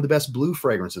because it's one of the best blue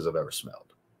fragrances I've ever smelled.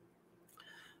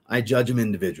 I judge them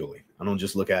individually. I don't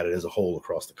just look at it as a whole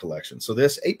across the collection. So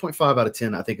this 8.5 out of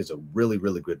 10, I think is a really,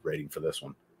 really good rating for this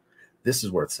one. This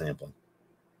is worth sampling.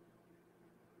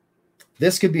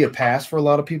 This could be a pass for a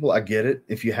lot of people. I get it.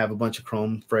 If you have a bunch of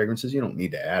Chrome fragrances, you don't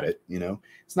need to add it. You know,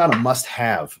 it's not a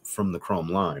must-have from the Chrome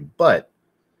line, but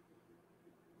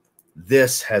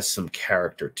this has some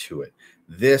character to it.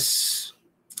 This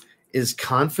is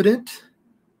confident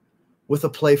with a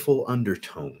playful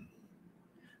undertone.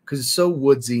 Because it's so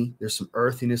woodsy. There's some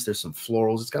earthiness. There's some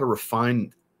florals. It's got a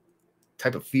refined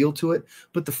type of feel to it,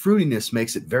 but the fruitiness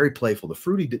makes it very playful. The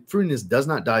fruitiness does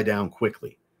not die down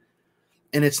quickly.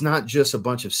 And it's not just a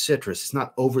bunch of citrus. It's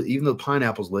not over, even though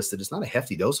pineapple's listed, it's not a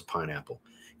hefty dose of pineapple.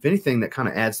 If anything, that kind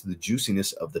of adds to the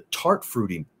juiciness of the tart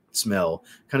fruity smell,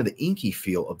 kind of the inky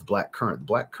feel of the black currant. The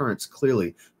black currant's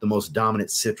clearly the most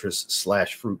dominant citrus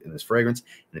 / fruit in this fragrance,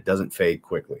 and it doesn't fade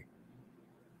quickly.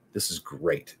 This is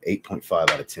great. 8.5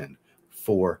 out of 10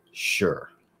 for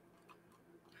sure.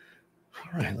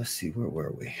 All right, let's see. Where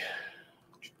were we?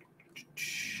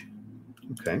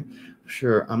 Okay,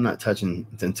 sure. I'm not touching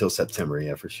until September.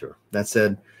 Yeah, for sure. That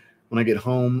said, when I get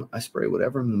home, I spray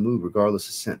whatever I'm in the mood, regardless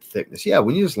of scent thickness. Yeah,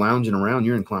 when you're just lounging around,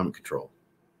 you're in climate control.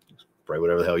 Spray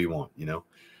whatever the hell you want, you know.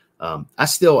 I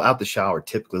still, out the shower,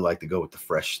 typically like to go with the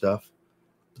fresh stuff,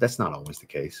 but that's not always the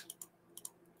case.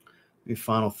 Your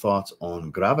final thoughts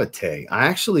on Gravité. I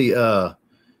actually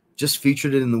just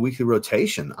featured it in the weekly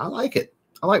rotation. I like it.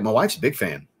 I like. My wife's a big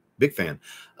fan. Big fan.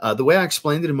 The way I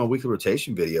explained it in my weekly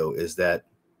rotation video is that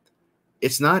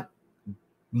it's not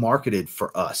marketed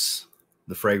for us,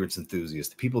 the fragrance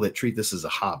enthusiasts, the people that treat this as a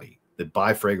hobby, that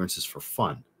buy fragrances for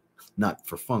fun, not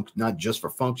just for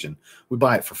function. We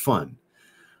buy it for fun.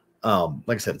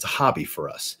 Like I said, it's a hobby for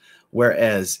us.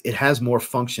 Whereas it has more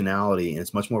functionality and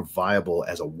it's much more viable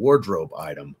as a wardrobe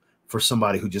item for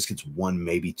somebody who just gets 1,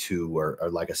 maybe 2, or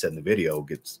like I said in the video,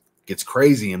 gets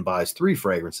crazy and buys 3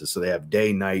 fragrances. So they have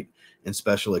day, night, and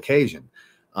special occasion.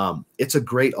 It's a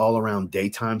great all-around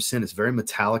daytime scent. It's very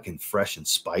metallic and fresh and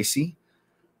spicy,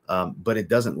 but it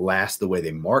doesn't last the way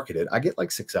they market it. I get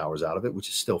like 6 hours out of it, which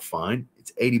is still fine.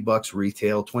 It's $80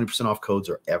 retail. 20% off codes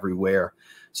are everywhere.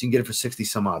 So you can get it for 60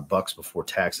 some odd bucks before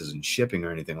taxes and shipping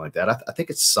or anything like that. I think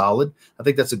it's solid. I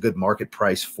think that's a good market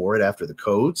price for it after the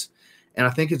codes. And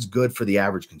I think it's good for the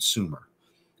average consumer.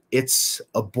 It's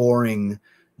a boring,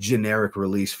 generic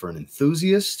release for an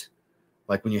enthusiast.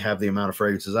 Like when you have the amount of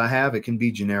fragrances I have, it can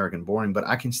be generic and boring, but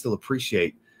I can still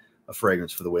appreciate a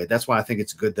fragrance for the way. That's why I think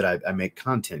it's good that I make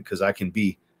content, because I can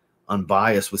be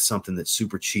unbiased with something that's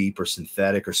super cheap or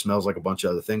synthetic or smells like a bunch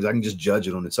of other things. I can just judge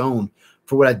it on its own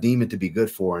for what I deem it to be good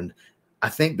for. And I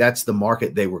think that's the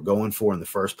market they were going for in the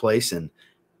first place. And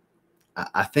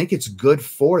I think it's good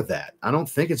for that. I don't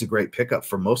think it's a great pickup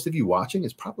for most of you watching.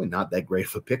 It's probably not that great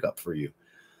of a pickup for you.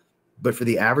 But for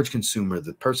the average consumer,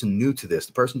 the person new to this,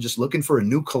 the person just looking for a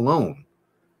new cologne,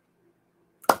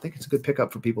 I think it's a good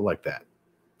pickup for people like that.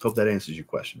 Hope that answers your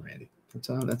question, Randy. That's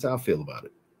how I feel about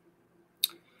it.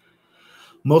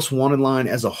 Most Wanted line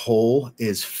as a whole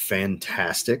is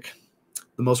fantastic.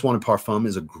 The Most Wanted Parfum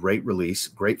is a great release,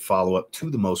 great follow-up to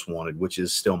the Most Wanted, which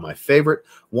is still my favorite.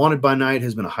 Wanted by Night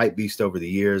has been a hype beast over the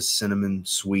years. Cinnamon,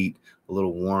 sweet, a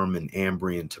little warm and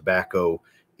ambery and tobacco.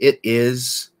 It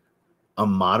is a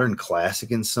modern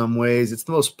classic in some ways. It's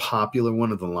the most popular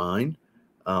one of the line.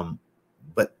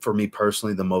 But for me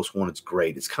personally, the Most Wanted's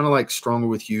great. It's kind of like Stronger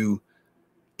With You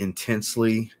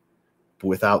Intensely, but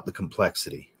without the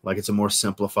complexity. Like it's a more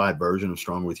simplified version of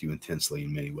Stronger With You Intensely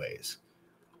in many ways.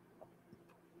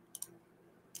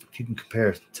 If you can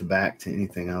compare Tobacco to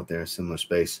anything out there in a similar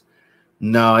space,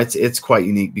 no, it's quite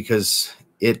unique because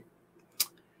it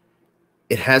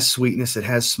has sweetness, it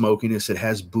has smokiness, it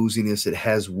has booziness, it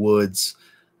has woods,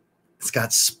 it's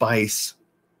got spice.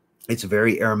 It's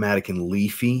very aromatic and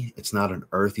leafy. It's not an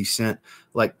earthy scent.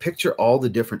 Like picture all the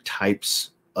different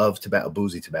types of tobacco: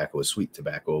 boozy tobacco, a sweet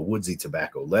tobacco, a woodsy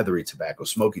tobacco, leathery tobacco,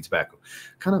 smoky tobacco.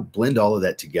 Kind of blend all of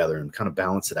that together and kind of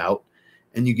balance it out,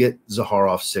 and you get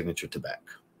Zaharoff's signature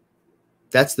tobacco.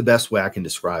 That's the best way I can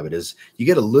describe it, is you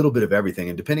get a little bit of everything.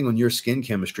 And depending on your skin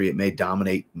chemistry, it may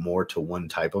dominate more to one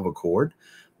type of accord.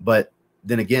 But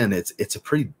then again, it's a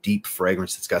pretty deep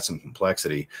fragrance that's got some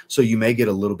complexity. So you may get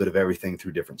a little bit of everything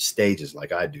through different stages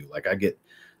like I do. Like I get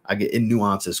in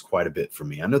nuances quite a bit for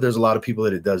me. I know there's a lot of people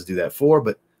that it does do that for,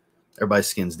 but everybody's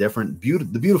skin's different.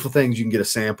 The beautiful thing is you can get a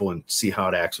sample and see how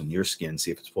it acts on your skin,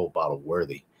 see if it's full bottle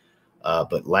worthy.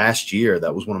 But last year,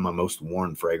 that was one of my most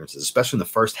worn fragrances, especially in the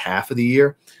first half of the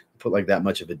year. I put like that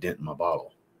much of a dent in my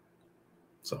bottle.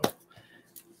 So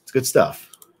it's good stuff.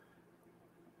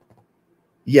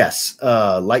 Yes,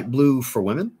 light blue for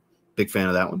women. Big fan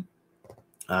of that one.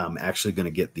 I'm actually going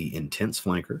to get the Intense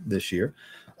Flanker this year.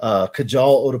 Kajal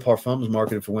Eau de Parfum is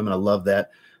marketed for women. I love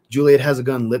that. Juliet Has a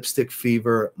Gun, Lipstick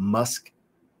Fever, Musk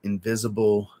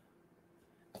Invisible,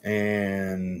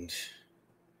 and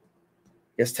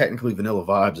I guess technically Vanilla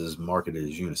Vibes is marketed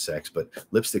as unisex, but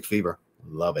Lipstick Fever,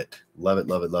 love it. Love it,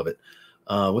 love it, love it.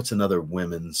 What's another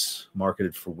women's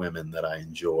marketed for women that I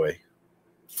enjoy?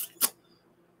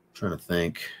 Trying to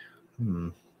think.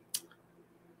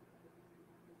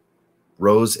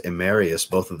 Rose and Marius,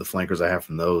 both of the flankers I have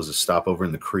from those, is Stopover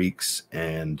in the Creeks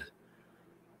and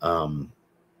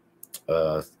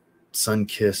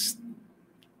Sunkissed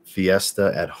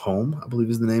Fiesta at Home, I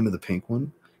believe is the name of the pink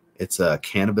one. It's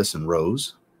Cannabis and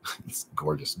Rose. It's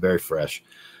gorgeous, very fresh.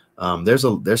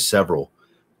 There's several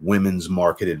women's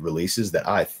marketed releases that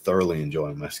I thoroughly enjoy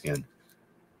on my skin.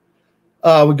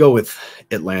 I would go with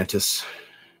Atlantis.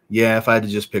 Yeah, if I had to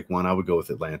just pick one, I would go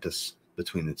with Atlantis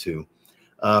between the two.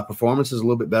 Performance is a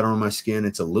little bit better on my skin.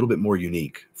 It's a little bit more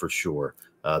unique for sure.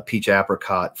 Peach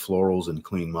apricot, florals, and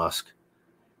clean musk.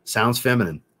 Sounds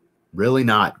feminine. Really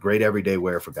not. Great everyday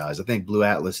wear for guys. I think Blue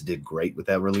Atlas did great with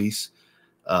that release.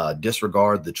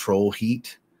 Disregard the troll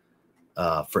heat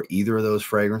for either of those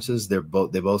fragrances. They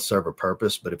both serve a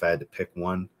purpose, but if I had to pick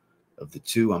one of the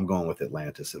two, I'm going with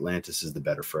Atlantis. Atlantis is the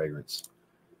better fragrance.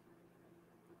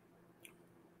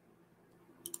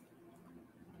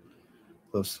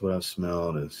 Close to what I've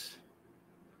smelled is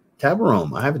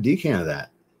Tabarome. I have a decan of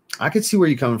that. I could see where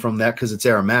you're coming from that because it's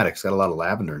aromatic. It's got a lot of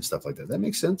lavender and stuff like that. That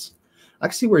makes sense. I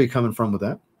can see where you're coming from with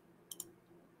that.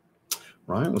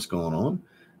 Ryan, what's going on?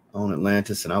 On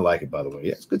Atlantis, and I like it, by the way.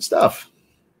 Yeah, it's good stuff.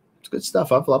 It's good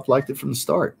stuff. I've liked it from the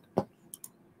start.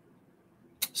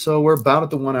 So we're about at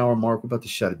the 1 hour mark. We're about to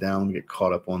shut it down. Let me get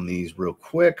caught up on these real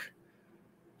quick.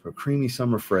 For creamy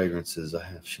summer fragrances, I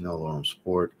have Chanel L'Homme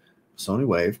Sport, Sony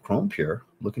Wave, Chrome Pure,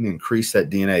 looking to increase that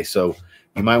DNA. So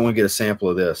you might want to get a sample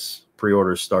of this.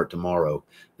 Pre-orders start tomorrow.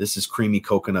 This is creamy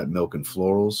coconut milk and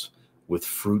florals with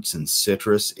fruits and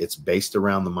citrus. It's based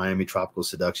around the Miami Tropical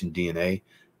Seduction DNA,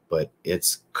 but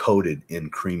it's coated in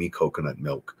creamy coconut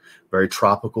milk. Very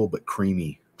tropical, but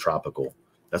creamy tropical.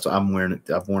 That's why I'm wearing it.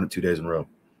 I've worn it 2 days in a row.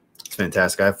 It's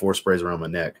fantastic. I have 4 sprays around my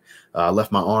neck. I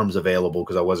left my arms available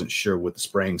because I wasn't sure what the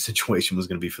spraying situation was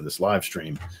going to be for this live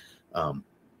stream. I've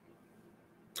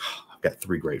got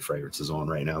 3 great fragrances on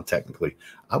right now, technically.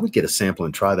 I would get a sample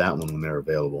and try that one when they're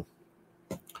available.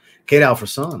 Kate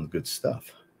Alfredson, good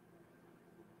stuff.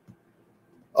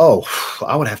 Oh,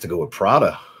 I would have to go with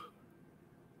Prada.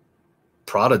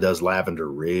 Prada does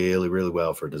lavender really, really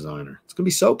well for a designer. It's going to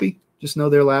be soapy. Just know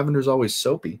their lavender is always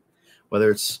soapy.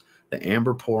 Whether it's the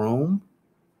Amber Pour Homme,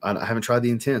 I haven't tried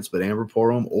the Intense, but Amber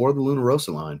Pour Homme or the Luna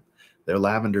Rosa line, their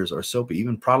lavenders are soapy.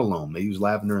 Even Prada L'Homme, they use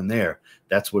lavender in there.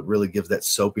 That's what really gives that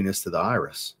soapiness to the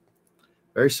iris.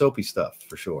 Very soapy stuff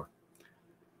for sure.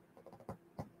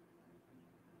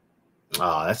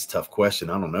 Ah, that's a tough question.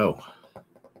 I don't know.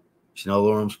 Chanel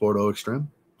L'Homme Sport Eau Extreme?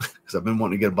 Because I've been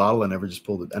wanting to get a bottle. I never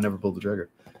pulled the trigger.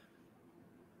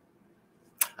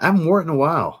 I haven't worn it in a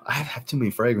while. I have too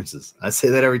many fragrances. I say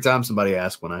that every time somebody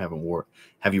asks when I haven't wore it.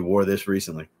 Have you wore this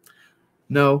recently?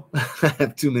 No, I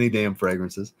have too many damn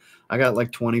fragrances. I got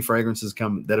like 20 fragrances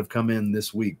that have come in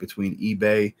this week between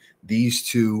eBay, these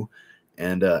two,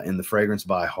 and in the fragrance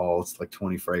buy haul. It's like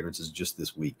 20 fragrances just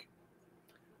this week.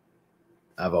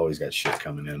 I've always got shit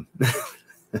coming in.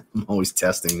 I'm always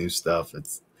testing new stuff.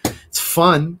 It's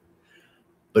fun,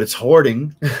 but it's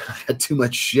hoarding. I got too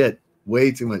much shit,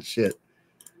 way too much shit.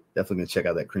 Definitely gonna check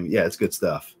out that cream. Yeah, it's good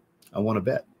stuff. I want to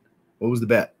bet. What was the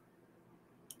bet?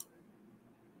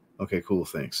 Okay, cool.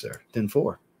 Thanks, sir.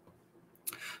 10-4.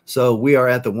 So we are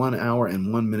at the 1 hour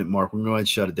and 1 minute mark. We're going to go ahead and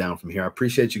shut it down from here. I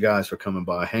appreciate you guys for coming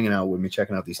by, hanging out with me,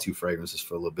 checking out these two fragrances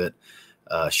for a little bit,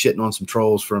 shitting on some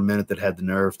trolls for a minute that had the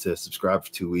nerve to subscribe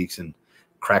for 2 weeks and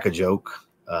crack a joke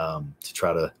to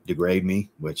try to degrade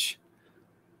me, which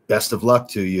best of luck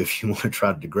to you if you want to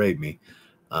try to degrade me.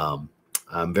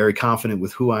 I'm very confident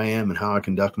with who I am and how I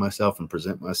conduct myself and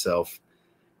present myself.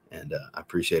 And I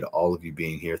appreciate all of you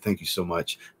being here. Thank you so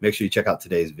much. Make sure you check out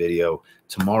today's video.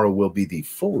 Tomorrow will be the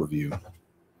full review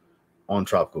on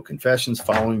Tropical Confessions.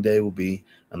 Following day will be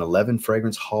an 11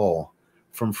 fragrance haul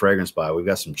from Fragrance Buy. We've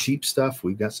got some cheap stuff.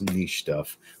 We've got some niche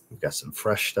stuff. We've got some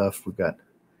fresh stuff. We've got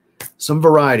some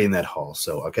variety in that haul.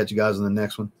 So I'll catch you guys in the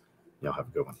next one. Y'all have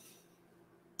a good one.